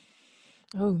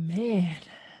 Oh, man.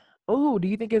 Oh, do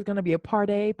you think it's going to be a part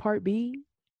A, part B?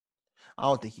 I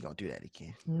don't think he's going to do that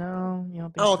again. No, you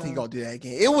don't think I don't think he's going to do that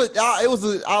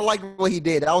again. I like what he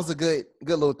did. That was a good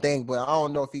little thing, but I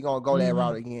don't know if he's going to go that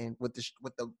route again with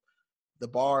the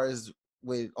bars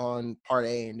on part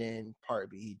A and then part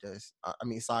B he does. I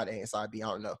mean, side A and side B, I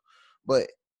don't know. But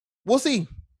we'll see.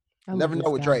 Never know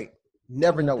with Drake.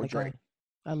 Never know with Drake.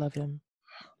 I love him.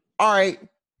 All right.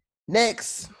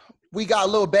 Next, we got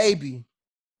Lil Baby.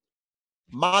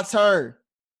 My Turn.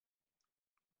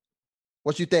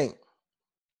 What you think?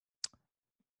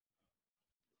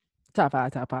 Top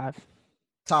five. Top five.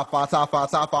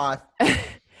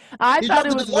 I thought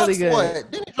it was really good.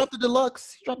 What? Didn't he drop the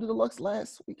deluxe? He dropped the deluxe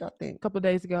last week, I think. A couple of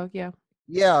days ago, yeah.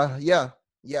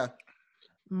 Yeah.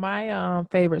 My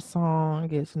favorite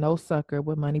song is No Sucker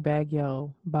with Moneybagg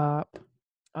Yo, Bop.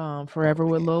 Forever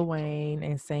with Lil Wayne,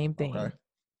 and Same Thing. Okay.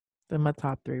 They're my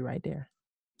top 3 right there.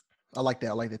 I like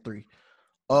that. I like the 3.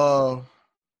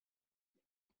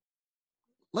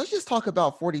 Let's just talk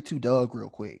about 42 Dugg real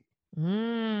quick.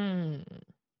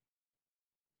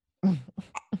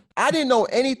 I didn't know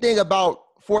anything about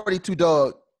 42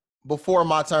 Dugg before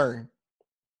My Turn.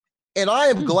 And I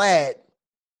am glad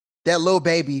that Lil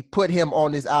Baby put him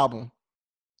on this album.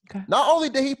 Okay. Not only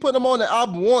did he put him on the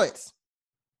album once,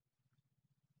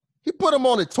 he put him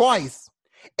on it twice.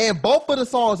 And both of the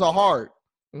songs are hard.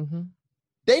 Mm-hmm.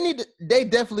 They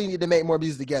definitely need to make more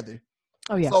music together.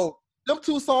 Oh, yeah. So them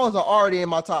 2 songs are already in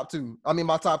my top 2. I mean,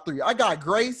 my top 3. I got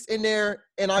Grace in there,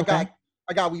 and I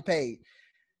got We Paid.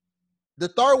 The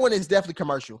third one is definitely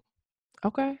commercial.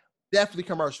 Okay. Definitely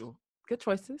commercial. Good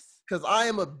choices. Because I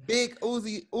am a big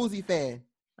Uzi fan.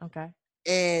 Okay.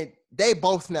 And they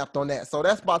both snapped on that. So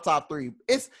that's my top 3.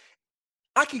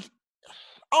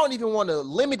 I don't even want to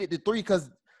limit it to 3 because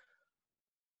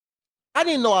I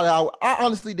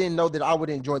honestly didn't know that I would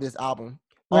enjoy this album.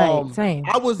 Right, same.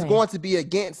 I was going to be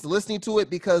against listening to it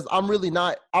because I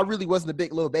really wasn't a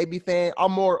big Lil Baby fan.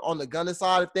 I'm more on the Gunna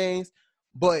side of things.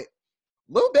 But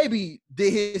Lil Baby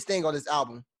did his thing on this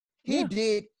album. He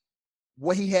did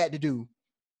what he had to do.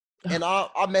 And I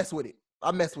mess with it.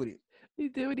 He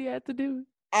did what he had to do.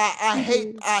 I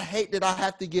hate that I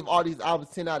have to give all these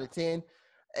albums 10 out of 10.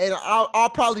 And I'll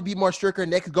probably be more stricter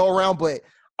next go around, but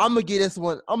I'm gonna get this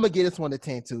one. I'm gonna get this one a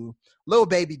 10 too. Lil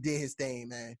Baby did his thing,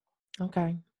 man.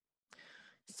 Okay.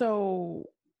 So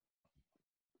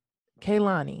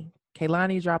Kehlani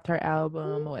dropped her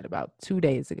album about 2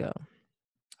 days ago.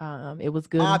 It was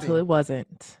good until it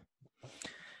wasn't.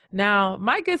 Now,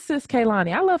 my good sis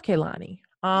Kehlani, I love Kehlani.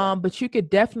 But you could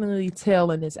definitely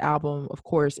tell in this album, of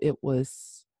course, it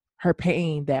was her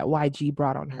pain that YG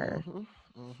brought on her.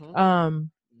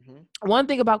 One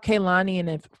thing about Kehlani, and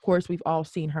of course we've all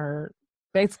seen her,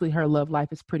 basically her love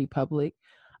life is pretty public.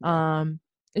 And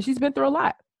she's been through a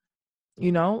lot.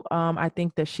 You know, I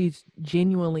think that she's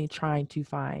genuinely trying to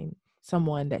find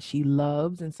someone that she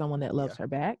loves and someone that loves her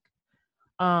back.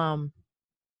 And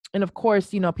of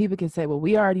course, you know, people can say, well,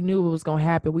 we already knew what was going to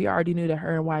happen. We already knew that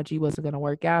her and YG wasn't going to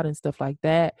work out and stuff like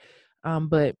that.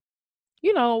 But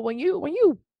you know, when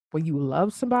you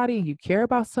love somebody, you care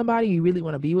about somebody, you really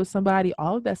want to be with somebody,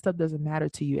 all of that stuff doesn't matter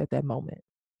to you at that moment.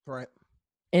 Right.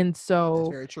 And so that's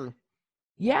very true.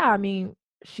 Yeah, I mean,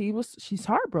 she's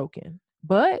heartbroken,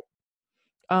 but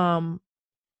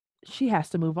she has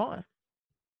to move on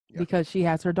because she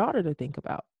has her daughter to think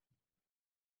about.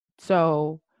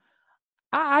 So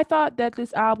I thought that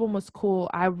this album was cool.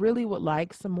 I really would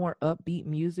like some more upbeat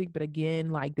music, but again,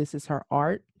 like, this is her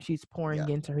art. She's pouring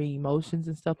into her emotions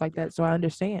and stuff like that. So I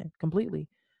understand completely.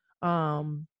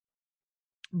 But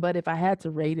if I had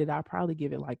to rate it, I'd probably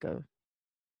give it like a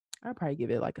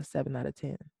 7 out of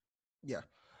 10. Yeah.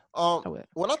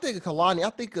 When I think of Kehlani, I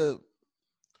think of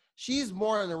she's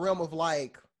more in the realm of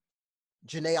like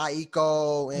Jhené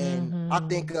Aiko, and I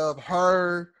think of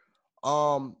her,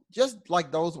 just like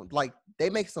those, like they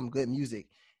make some good music,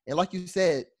 and like you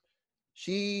said,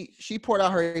 she poured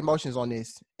out her emotions on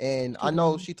this, and I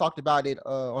know she talked about it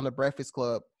on the Breakfast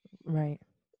Club. Right.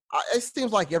 It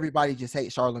seems like everybody just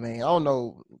hates Charlamagne. I don't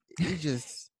know. He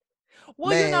just. Well,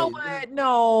 man, you know what?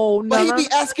 No. But he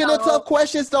be asking the tough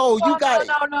questions, though. You got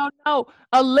no.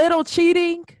 A little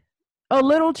cheating.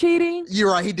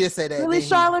 You're right. He did say that. Really,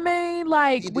 Charlamagne?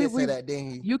 Like, he did say that,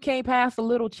 didn't he? You can't pass a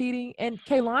little cheating. And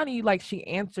Kehlani, like, she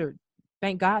answered.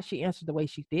 Thank God she answered the way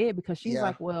she did, because she's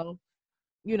like, well,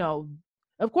 you know,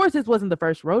 of course this wasn't the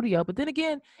first rodeo, but then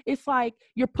again, it's like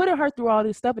you're putting her through all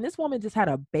this stuff, and this woman just had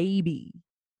a baby,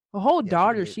 a whole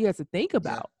daughter she has to think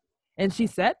about. And she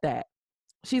said that.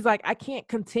 She's like, I can't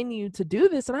continue to do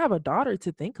this, and I have a daughter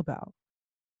to think about.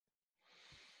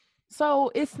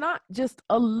 So it's not just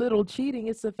a little cheating.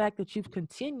 It's the fact that you've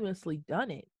continuously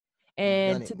done it.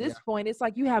 And to this point, it's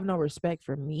like you have no respect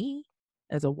for me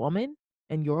as a woman,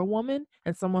 and you're a woman,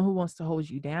 and someone who wants to hold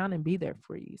you down and be there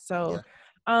for you. So,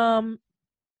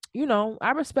 you know,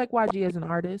 I respect YG as an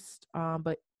artist,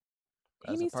 but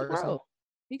he needs to grow.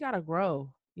 He got to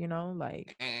grow, you know,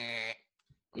 like,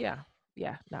 nah.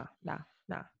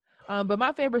 But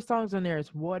my favorite songs on there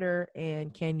is Water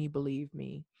and Can You Believe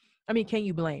Me? I mean, Can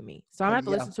You Blame Me? So I'm going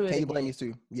to have to listen to it. Can You Blame Me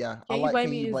too? Yeah. Can You Blame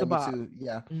Me is a bop. Too.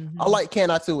 Yeah. I like Can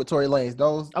I Too with Tory Lanez.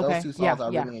 Those two songs I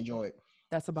really enjoyed.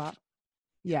 That's a bop.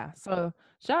 Yeah. So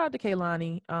shout out to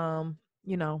Kehlani.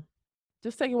 You know,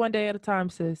 just take it one day at a time,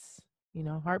 sis. You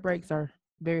know, heartbreaks are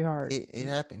very hard. It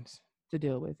happens. To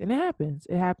deal with. And it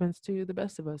happens to the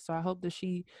best of us. So I hope that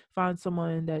she finds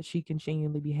someone that she can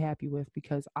genuinely be happy with,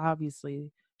 because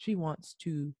obviously she wants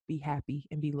to be happy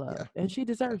and be loved, and she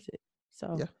deserves it.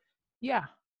 So yeah.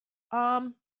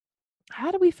 How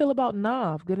do we feel about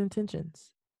Nav? Good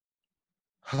Intentions?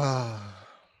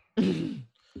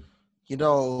 You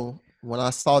know, when I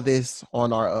saw this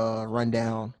on our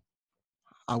rundown,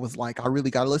 I was like, I really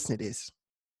got to listen to this.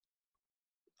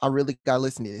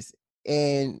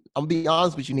 And I'm gonna be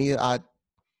honest with you, Nia, I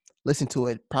listened to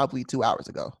it probably 2 hours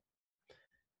ago.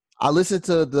 I listened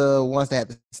to the ones that had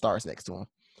the stars next to them.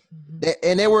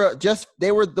 And they were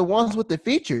the ones with the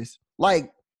features.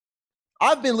 Like,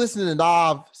 I've been listening to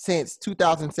Nav since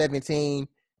 2017,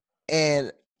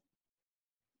 and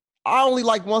I only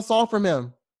like one song from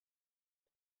him.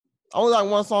 I only like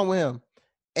one song with him.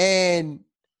 And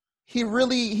he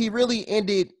really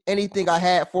ended anything I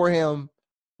had for him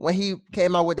when he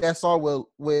came out with that song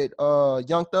with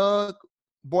Young Thug,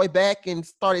 Boy Back, and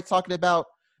started talking about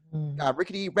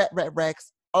rickety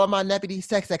racks, all my nappity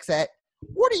sex.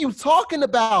 What are you talking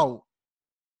about?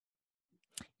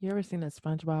 You ever seen a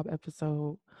SpongeBob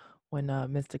episode when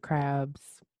SpongeBob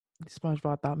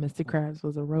thought Mr. Krabs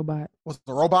was a robot? Was it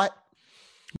a robot?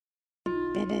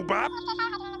 Boo boo bop,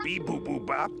 beep boo boo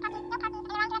bop,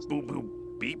 boo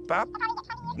boo beep bop,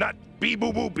 not beep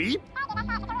boo boo beep,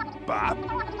 bop,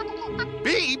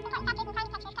 beep.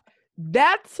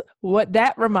 That's what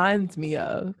that reminds me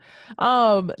of.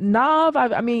 Nav, I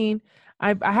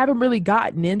haven't really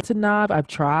gotten into Nav. I've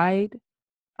tried.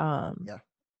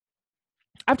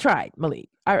 I've tried, Malik.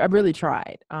 I really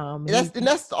tried. And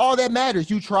that's all that matters.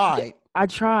 You tried. I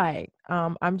tried.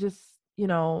 I'm just,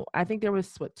 I think there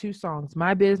was 2 songs: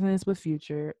 "My Business" with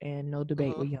Future and "No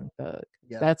Debate" with Young Thug.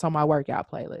 Yeah. That's on my workout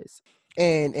playlist.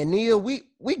 And Nia, we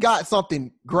got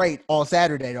something great on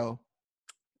Saturday though.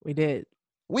 We did.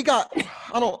 We got.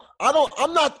 I'm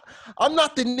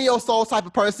not the neo soul type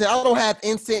of person. I don't have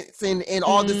incense and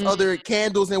all this other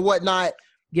candles and whatnot.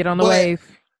 Get on the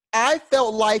wave. I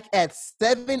felt like at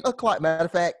 7 o'clock. Matter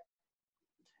of fact,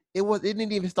 it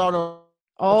didn't even start on.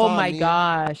 Oh my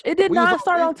gosh! It did not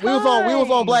start on time. We was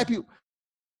on black people.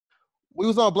 We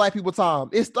was on black people time.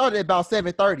 It started at about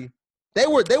 7:30. They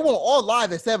were all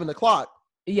live at 7 o'clock.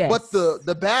 Yes. But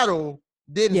the battle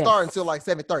didn't start until like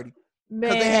 7:30.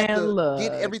 Because they had to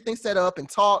get everything set up and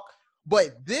talk.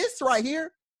 But this right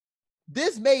here,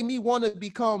 this made me want to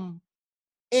become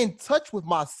in touch with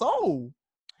my soul.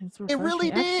 It really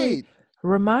did. Actually,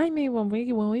 remind me when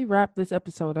we wrap this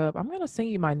episode up, I'm gonna sing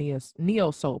you my neo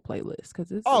soul playlist because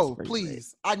it's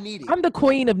please, I need it. I'm the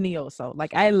queen of neo soul.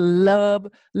 Like I love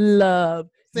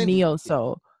neo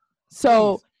soul.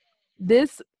 So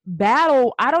this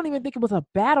battle, I don't even think it was a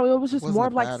battle. It was just more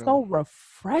of like so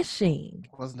refreshing.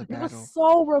 It wasn't a battle. It was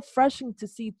so refreshing to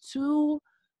see 2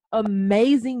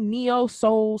 amazing neo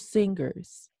soul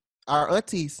singers. Our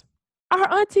aunties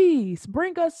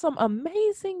Bring us some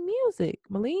amazing music,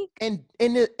 Malik. And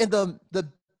the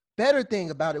better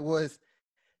thing about it was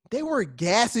they were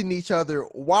gassing each other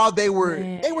while they were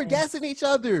gassing each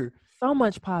other. So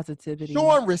much positivity.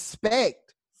 Showing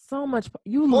respect. So much.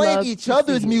 You playing each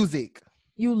other's music.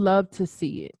 You love to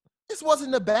see it. This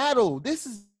wasn't a battle. This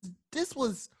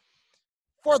was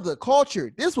for the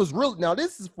culture. This was real. Now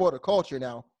this is for the culture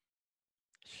now.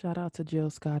 Shout out to Jill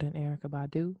Scott and Erykah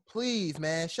Badu. Please,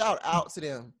 man. Shout out to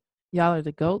them. Y'all are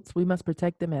the GOATs. We must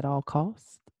protect them at all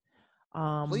costs.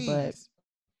 Please.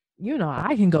 But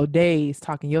I can go days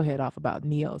talking your head off about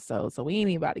neo soul, so we ain't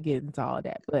even about to get into all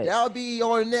that. But that'll be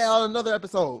on another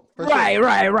episode. Right.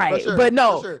 Sure, but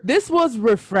no, this was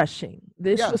refreshing.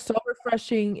 This was so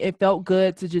refreshing. It felt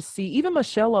good to just see. Even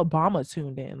Michelle Obama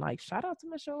tuned in. Like, shout out to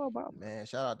Michelle Obama. Man,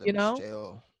 shout out to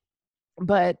Michelle.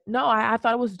 But no, I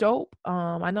thought it was dope.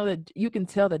 I know that you can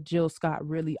tell that Jill Scott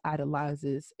really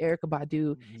idolizes Erykah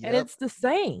Badu, and it's the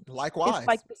same. Likewise, it's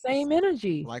like the same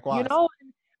energy. Likewise,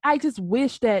 I just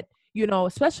wish that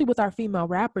especially with our female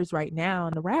rappers right now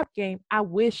in the rap game, I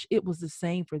wish it was the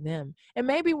same for them. And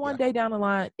maybe one day down the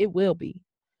line it will be.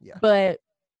 Yeah. But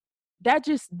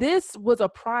this was a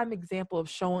prime example of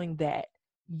showing that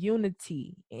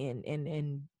unity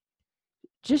and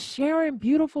just sharing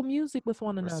beautiful music with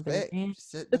one another. And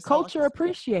the culture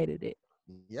appreciated it.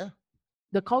 Yeah.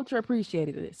 The culture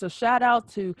appreciated it. So shout out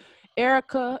to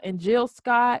Erykah and Jill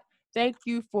Scott. Thank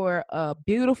you for a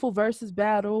beautiful versus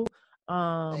battle.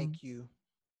 Thank you.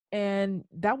 And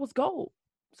that was gold.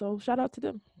 So shout out to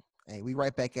them. Hey, we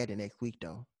right back at it next week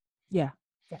though. Yeah.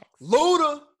 Facts.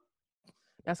 Luda.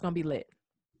 That's gonna be lit.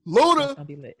 Luda.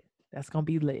 That's gonna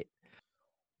be lit.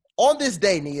 On this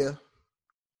day, Nia,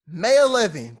 May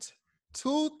 11th,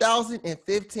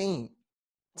 2015,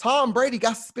 Tom Brady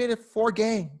got suspended for 4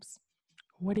 games.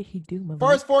 What did he do, Malik?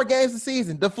 First 4 games of the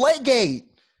season. Deflategate.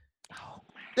 Oh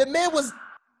my the man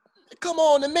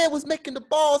was making the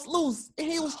balls loose and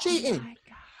he was cheating. My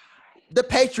God. The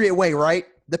Patriot way, right?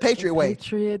 The Patriot way.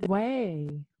 Patriot way.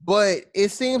 But it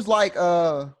seems like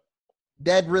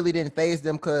that really didn't faze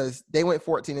them because they went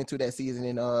 14-2 that season.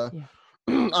 And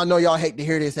I know y'all hate to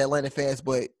hear this, Atlanta fans,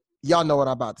 but y'all know what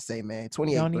I'm about to say, man.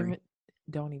 28-3.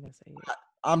 Don't even say it.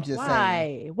 I'm just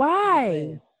saying.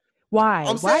 Why? I'm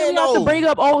Why saying do you have to bring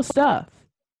up old stuff?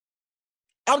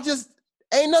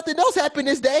 Ain't nothing else happened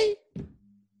this day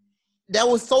that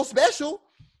was so special.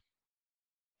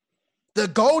 The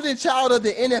golden child of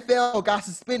the NFL got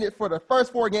suspended for the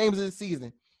first 4 games of the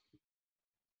season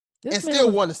and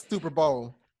still won the Super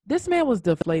Bowl. This man was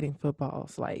deflating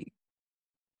footballs. Like,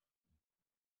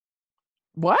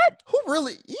 what?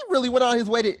 He really went on his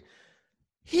way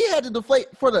he had to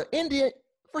deflate for the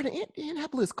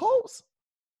Indianapolis Colts.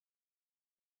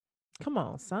 Come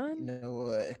on, son. You know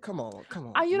what? Come on.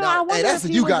 I wonder that's if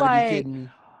you gotta be kidding me.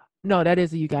 No, that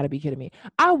is you gotta be kidding me.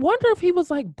 I wonder if he was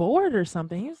like bored or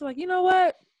something. He was like, you know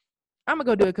what? I'm gonna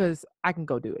go do it because I can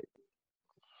go do it.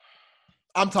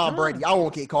 I'm Tom Brady. I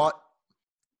won't get caught.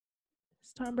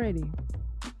 It's Tom Brady.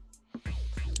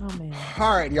 Oh man.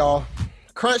 All right, y'all.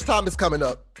 Crunch time is coming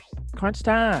up. Crunch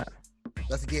time.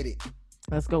 Let's get it.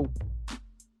 Let's go.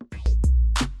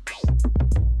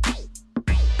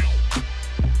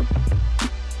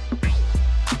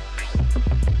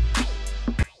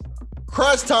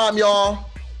 Crunch time, y'all.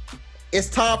 It's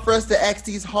time for us to ask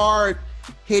these hard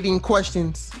hitting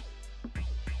questions.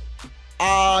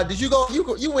 Did you go?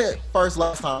 You went first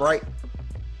last time, right?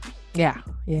 Yeah.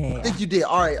 I think you did.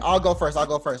 All right, I'll go first. All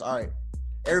right.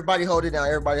 Everybody hold it down.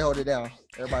 Everybody hold it down.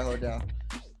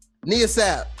 Nia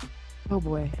Sapp. Oh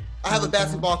boy. I have a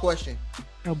basketball question.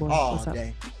 Oh boy. Oh What's up?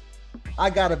 dang. I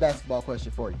got a basketball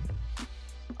question for you.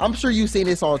 I'm sure you've seen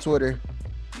this on Twitter,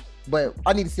 but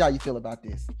I need to see how you feel about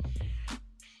this.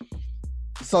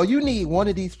 So you need one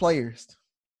of these players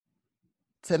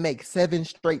to make 7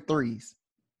 straight threes.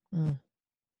 Mm.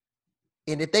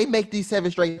 And if they make these 7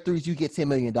 straight threes, you get $10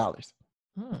 million.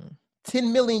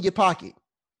 $10 million in your pocket.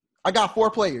 I got 4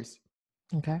 players.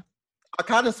 Okay. I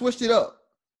kind of switched it up.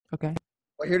 Okay.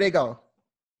 But here they go.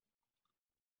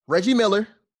 Reggie Miller,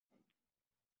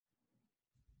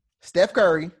 Steph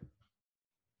Curry,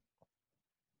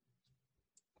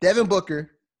 Devin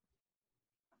Booker,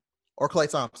 or Klay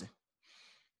Thompson.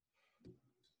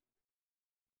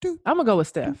 I'm gonna go with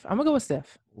Steph.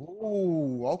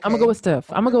 Ooh, okay. I'm gonna go with Steph.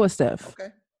 Okay. I'm gonna go with Steph.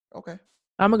 Okay.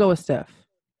 I'm gonna go with Steph.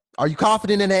 Are you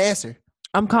confident in the answer?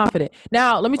 I'm confident.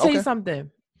 Now, let me tell you Okay.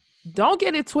 something. Don't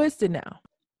get it twisted now.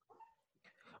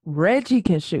 Reggie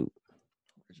can shoot.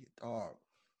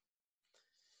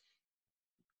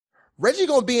 Reggie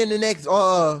gonna be in the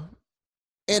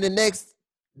next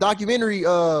documentary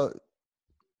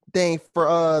thing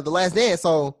for The Last Dance.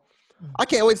 So I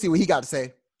can't wait to see what he got to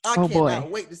say. I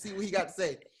cannot wait to see what he got to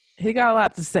say. He got a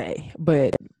lot to say,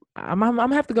 but I'm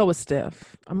gonna have to go with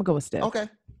Steph. I'm gonna go with Steph.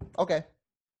 Okay.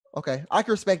 I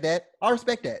can respect that. I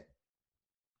respect that.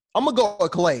 I'm gonna go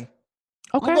with Klay.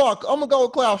 Okay. I'm gonna go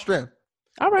with Klay off strength.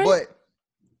 All right. But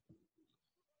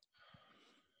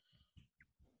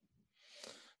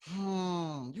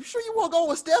you sure you want to go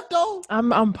with Steph though?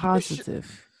 I'm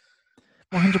positive.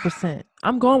 100%.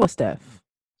 I'm going with Steph.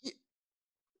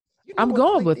 I'm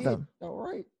going with them. All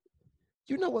right.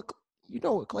 You know what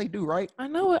Klay do, right? I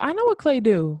know what Klay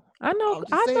do. I know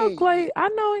Klay. I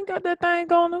know he got that thing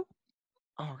going on.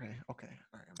 Okay. All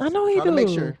right. I know he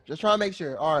do. Just trying to make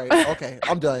sure. All right. Okay.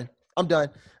 I'm done.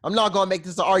 I'm not gonna make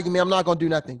this an argument. I'm not gonna do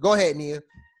nothing. Go ahead, Nia.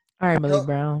 All right, Malik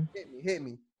Brown. Hit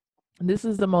me. This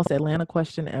is the most Atlanta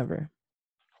question ever.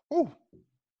 Ooh.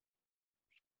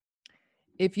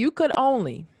 If you could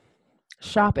only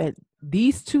shop at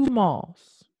these 2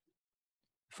 malls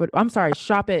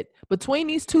shop at between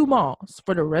these 2 malls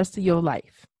for the rest of your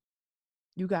life.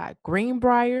 You got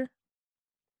Greenbrier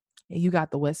and you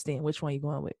got the West End. Which one are you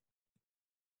going with?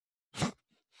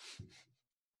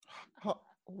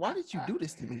 Why did you do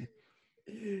this to me?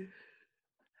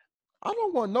 I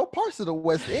don't want no parts of the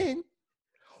West End.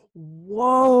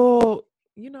 Whoa.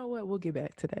 You know what? We'll get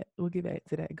back to that.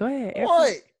 Go ahead.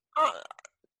 What?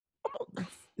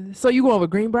 So you going with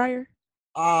Greenbrier?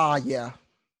 Yeah.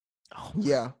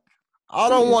 Yeah. I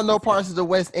don't want no parts of the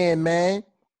West End, man.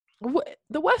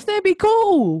 The West End be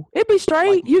cool. It be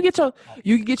straight. You get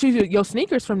your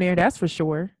sneakers from there. That's for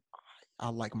sure. I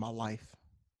like my life.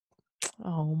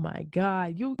 Oh my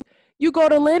God. You go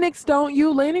to Lenox, don't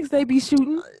you? Lenox, they be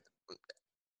shooting.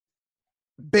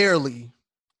 Barely.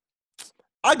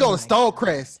 I go to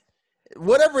Stonecrest.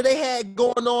 Whatever they had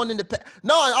going on in the past.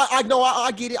 No, I know.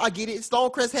 I get it.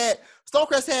 Stonecrest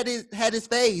had his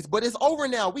phase, but it's over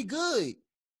now. We good.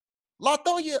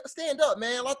 Latoya, stand up,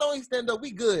 man. Latoya, stand up.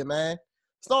 We good, man.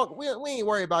 We ain't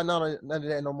worried about none of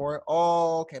that no more.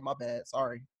 Oh, okay, my bad.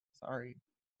 Sorry.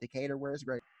 Decatur, where's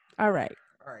great? All right.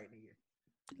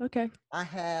 Nia. Okay. I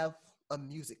have a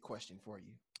music question for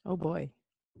you. Oh boy.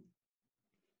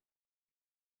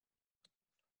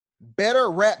 Better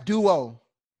rap duo.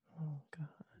 Oh God.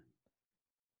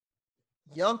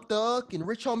 Young Thug and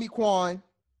Rich Homie Quan,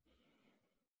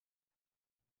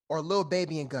 or Lil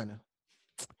Baby and Gunna?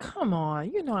 Come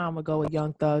on, you know I'm gonna go with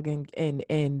Young Thug and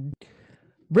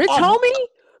Rich Homie.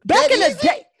 Back in the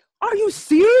day, are you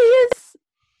serious?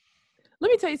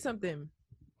 Let me tell you something.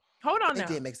 Hold on now.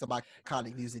 They did make some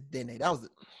iconic music, didn't they? That was.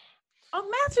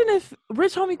 Imagine if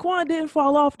Rich Homie Quan didn't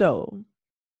fall off though.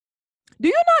 Do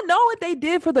you not know what they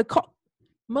did for the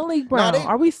Malik Brown?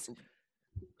 Are we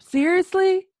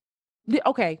seriously?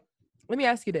 Okay, let me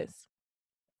ask you this.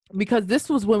 Because this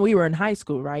was when we were in high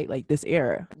school, right? Like this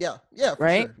era. Yeah,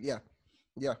 right? Sure.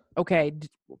 Yeah. Okay.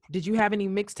 Did you have any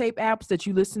mixtape apps that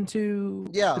you listened to?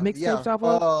 Yeah, the mixtapes off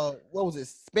of? What was it?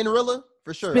 Spinrilla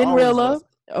for sure. Spinrilla.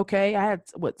 Okay, I had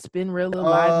Spinrilla,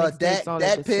 live mixtapes, all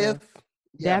that Piff.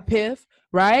 Yeah. Dat Piff,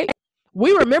 right?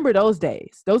 We remember those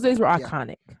days. Those days were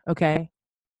iconic. Okay.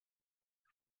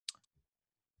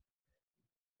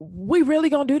 We really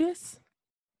gonna do this?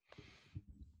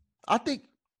 I think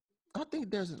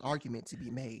there's an argument to be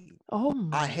made. Oh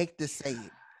my. I hate to say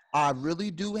it. I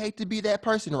really do hate to be that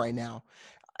person right now.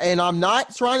 And I'm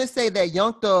not trying to say that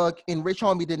Young Thug and Rich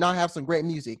Homie did not have some great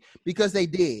music, because they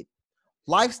did.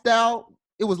 Lifestyle,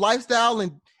 it was Lifestyle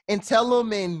and Tell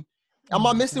 'Em, and am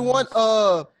I missing one?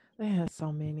 They had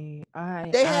so many.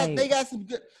 They got some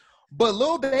good, but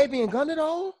Lil Baby and Gunna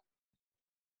though.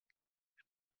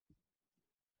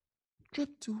 Drip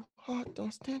too hard,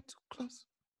 don't stand too close.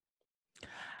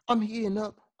 I'm heating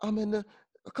up. I'm in the.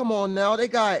 Come on now, they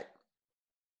got.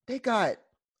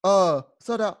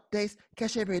 Sold out days,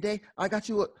 cash every day. I got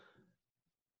you.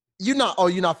 You're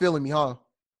not feeling me, huh?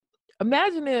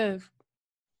 Imagine if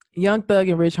Young Thug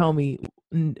and Rich Homie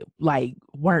like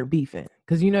weren't beefing,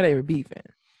 because you know they were beefing.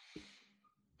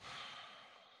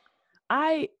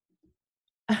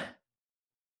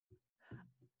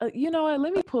 You know what?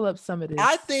 Let me pull up some of this.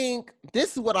 I think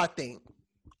this is what I think.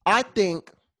 I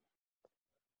think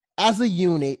as a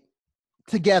unit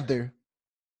together,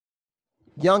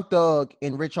 Young Thug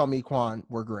and Rich Homie Quan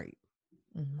were great.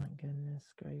 Oh my goodness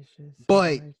gracious!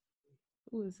 But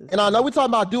who is this? And I know we're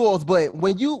talking about duos, but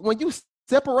when you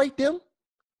separate them,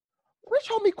 Rich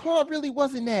Homie Quan really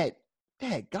wasn't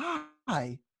that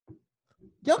guy.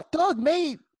 Young Thug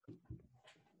made.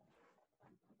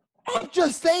 I'm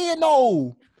just saying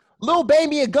though, Lil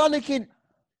Baby and Gunna can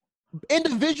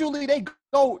individually they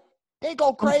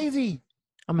go crazy.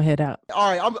 I'm gonna head out.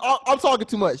 All right, I'm talking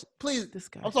too much. Please,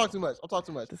 I'm talking too much.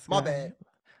 My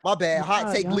bad.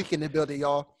 Hot take leak in the building,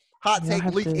 y'all. Hot take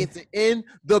leak is in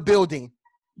the building.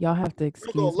 Y'all have to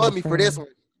excuse. You're gonna love me for this one.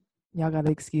 Y'all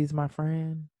gotta excuse my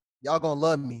friend. Y'all gonna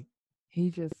love me.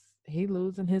 He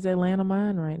losing his Atlanta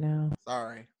mind right now.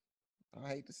 Sorry, I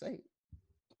hate to say it.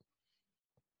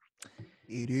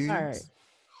 It is all right.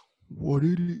 What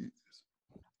it is.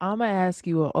 I'm gonna ask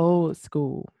you an old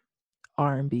school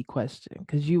R&B question,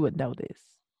 because you would know this.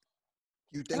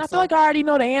 You think and I so? feel like I already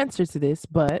know the answer to this,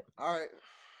 but all right.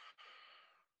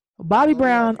 Bobby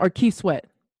Brown or Keith Sweat?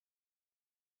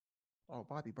 Oh,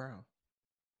 Bobby Brown.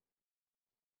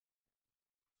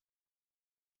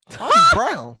 Bobby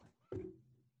Brown.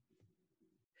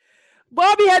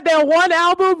 Bobby had that one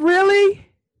album, really?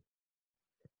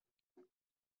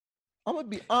 I'm gonna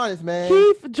be honest, man.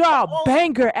 Keith dropped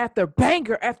banger after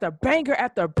banger after banger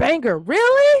after banger.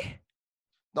 Really?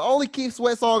 The only Keith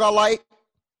Sweat song I like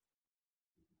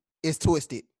is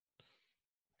Twisted.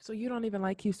 So you don't even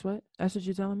like Keith Sweat? That's what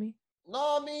you're telling me?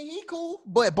 No, I mean, he cool.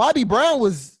 But Bobby Brown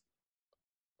is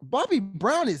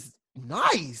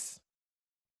nice.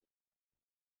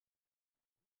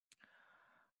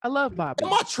 I love Bobby.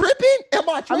 Am I tripping?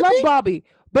 I love Bobby.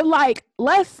 But like,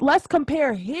 let's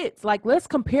compare hits. Like, let's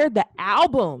compare the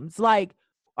albums. Like,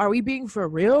 are we being for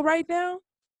real right now?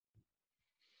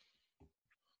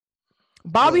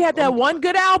 Bobby had that one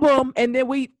good album, and then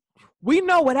we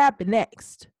know what happened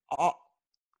next.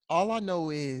 All I know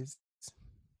is,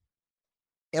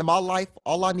 in my life,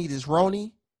 all I need is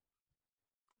Roni.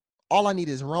 All I need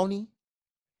is Roni.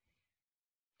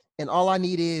 And all I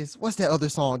need is, what's that other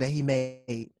song that he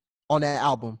made on that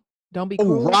album? Don't Be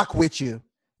Cruel. Rock With You.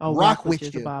 Oh, Rock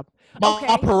With You. Bob.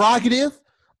 My prerogative.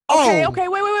 Okay,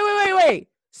 wait.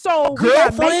 So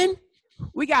Girlfriend.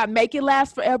 We got Make It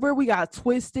Last Forever. We got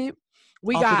Twisted.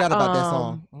 We got forgot about that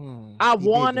song. I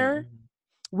Want Her.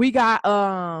 We got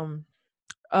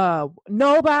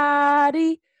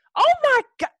Nobody. Oh my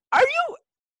God. Are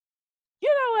you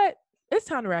know what? It's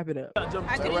time to wrap it up. I couldn't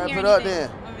wrap hear it up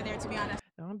anything then. over there, to be honest.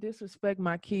 Don't disrespect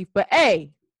my Keith. But hey,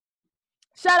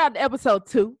 shout out to episode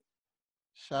 2.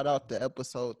 Shout out to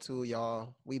episode 2,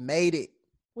 y'all. We made it.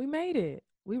 We made it.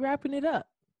 We wrapping it up.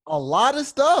 A lot of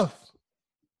stuff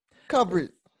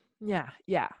covered. Yeah.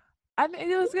 I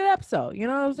mean, it was a good episode. You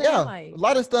know what I'm saying? Yeah, Like, a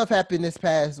lot of stuff happened this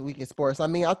past week in sports. I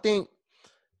mean, I think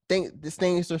these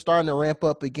things are starting to ramp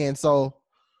up again. So,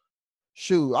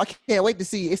 shoot, I can't wait to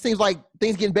see. It seems like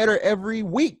things getting better every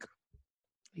week.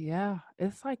 yeah,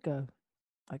 it's like a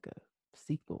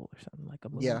sequel or something, like a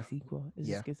movie sequel. It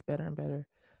just gets better and better.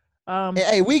 And,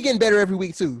 hey, we getting better every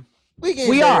week too.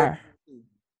 We are.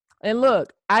 And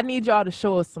look, I need y'all to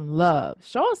show us some love.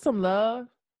 Show us some love.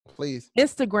 Please.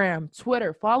 Instagram,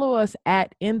 Twitter, follow us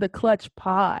at In the Clutch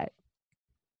Pod.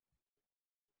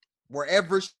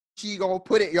 Wherever she gonna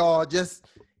put it, y'all, just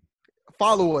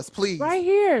follow us, please. Right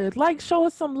here. Like, show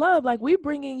us some love. Like, we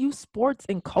bringing you sports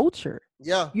and culture.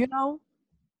 Yeah. You know?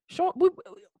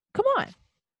 Come on.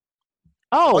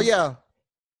 Oh, yeah.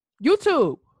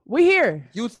 YouTube. We here.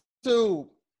 YouTube.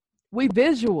 We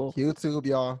visual. YouTube,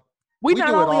 y'all. We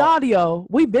not only audio,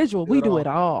 we visual. We do it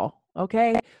all.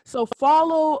 Okay. So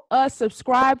follow us,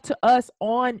 subscribe to us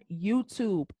on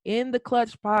YouTube, In the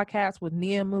Clutch Podcast with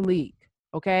Nia Malik.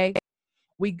 Okay.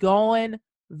 We going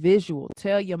visual.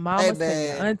 Tell your mamas, tell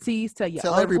your aunties, tell your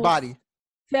uncles, everybody.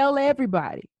 Tell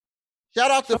everybody. Shout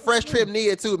out to Fresh Trim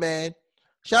Nia too, man.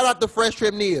 Shout out to Fresh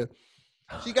Trim Nia.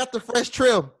 She got the fresh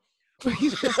trim.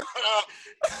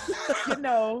 You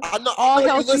know, I know all you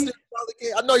healthy. listen.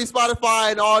 I know you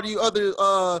Spotify and all you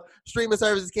other streaming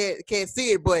services can't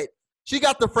see it, but she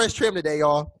got the fresh trim today,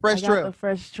 y'all. Fresh trim. The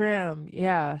fresh trim.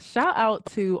 Yeah. Shout out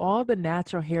to all the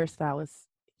natural hairstylists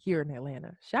here in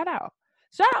Atlanta. Shout out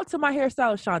to my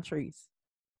hairstylist, Chantrice.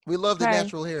 We love the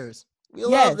natural hairs. We Yes.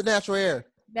 love the natural hair.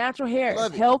 Natural hair.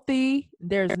 Love It's it. healthy.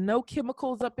 There's no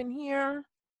chemicals up in here.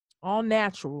 All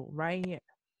natural right here.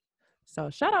 So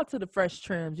shout out to the fresh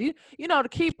trims. You know, to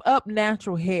keep up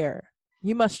natural hair,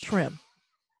 you must trim.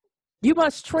 You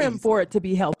must trim Please. for it to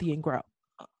be healthy and grow.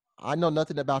 I know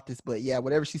nothing about this, but yeah,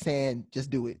 whatever she's saying, just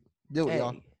do it. Do it,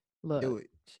 y'all. Look, Do it.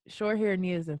 short hair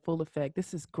Nia is in full effect.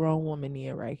 This is grown woman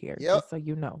Nia right here. Yep. Just so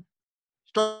you know.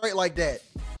 Straight like that.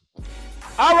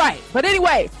 All right. But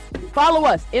anyway, follow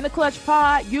us in the Clutch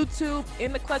Pod, YouTube,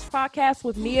 in the Clutch Podcast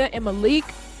with Nia and Malik.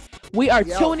 We are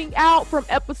tuning out from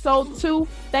episode 2.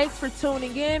 Thanks for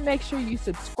tuning in. Make sure you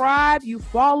subscribe, you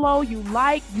follow, you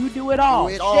like, you do it all.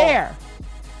 Do it all. Share.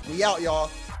 We out, y'all.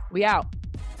 We out.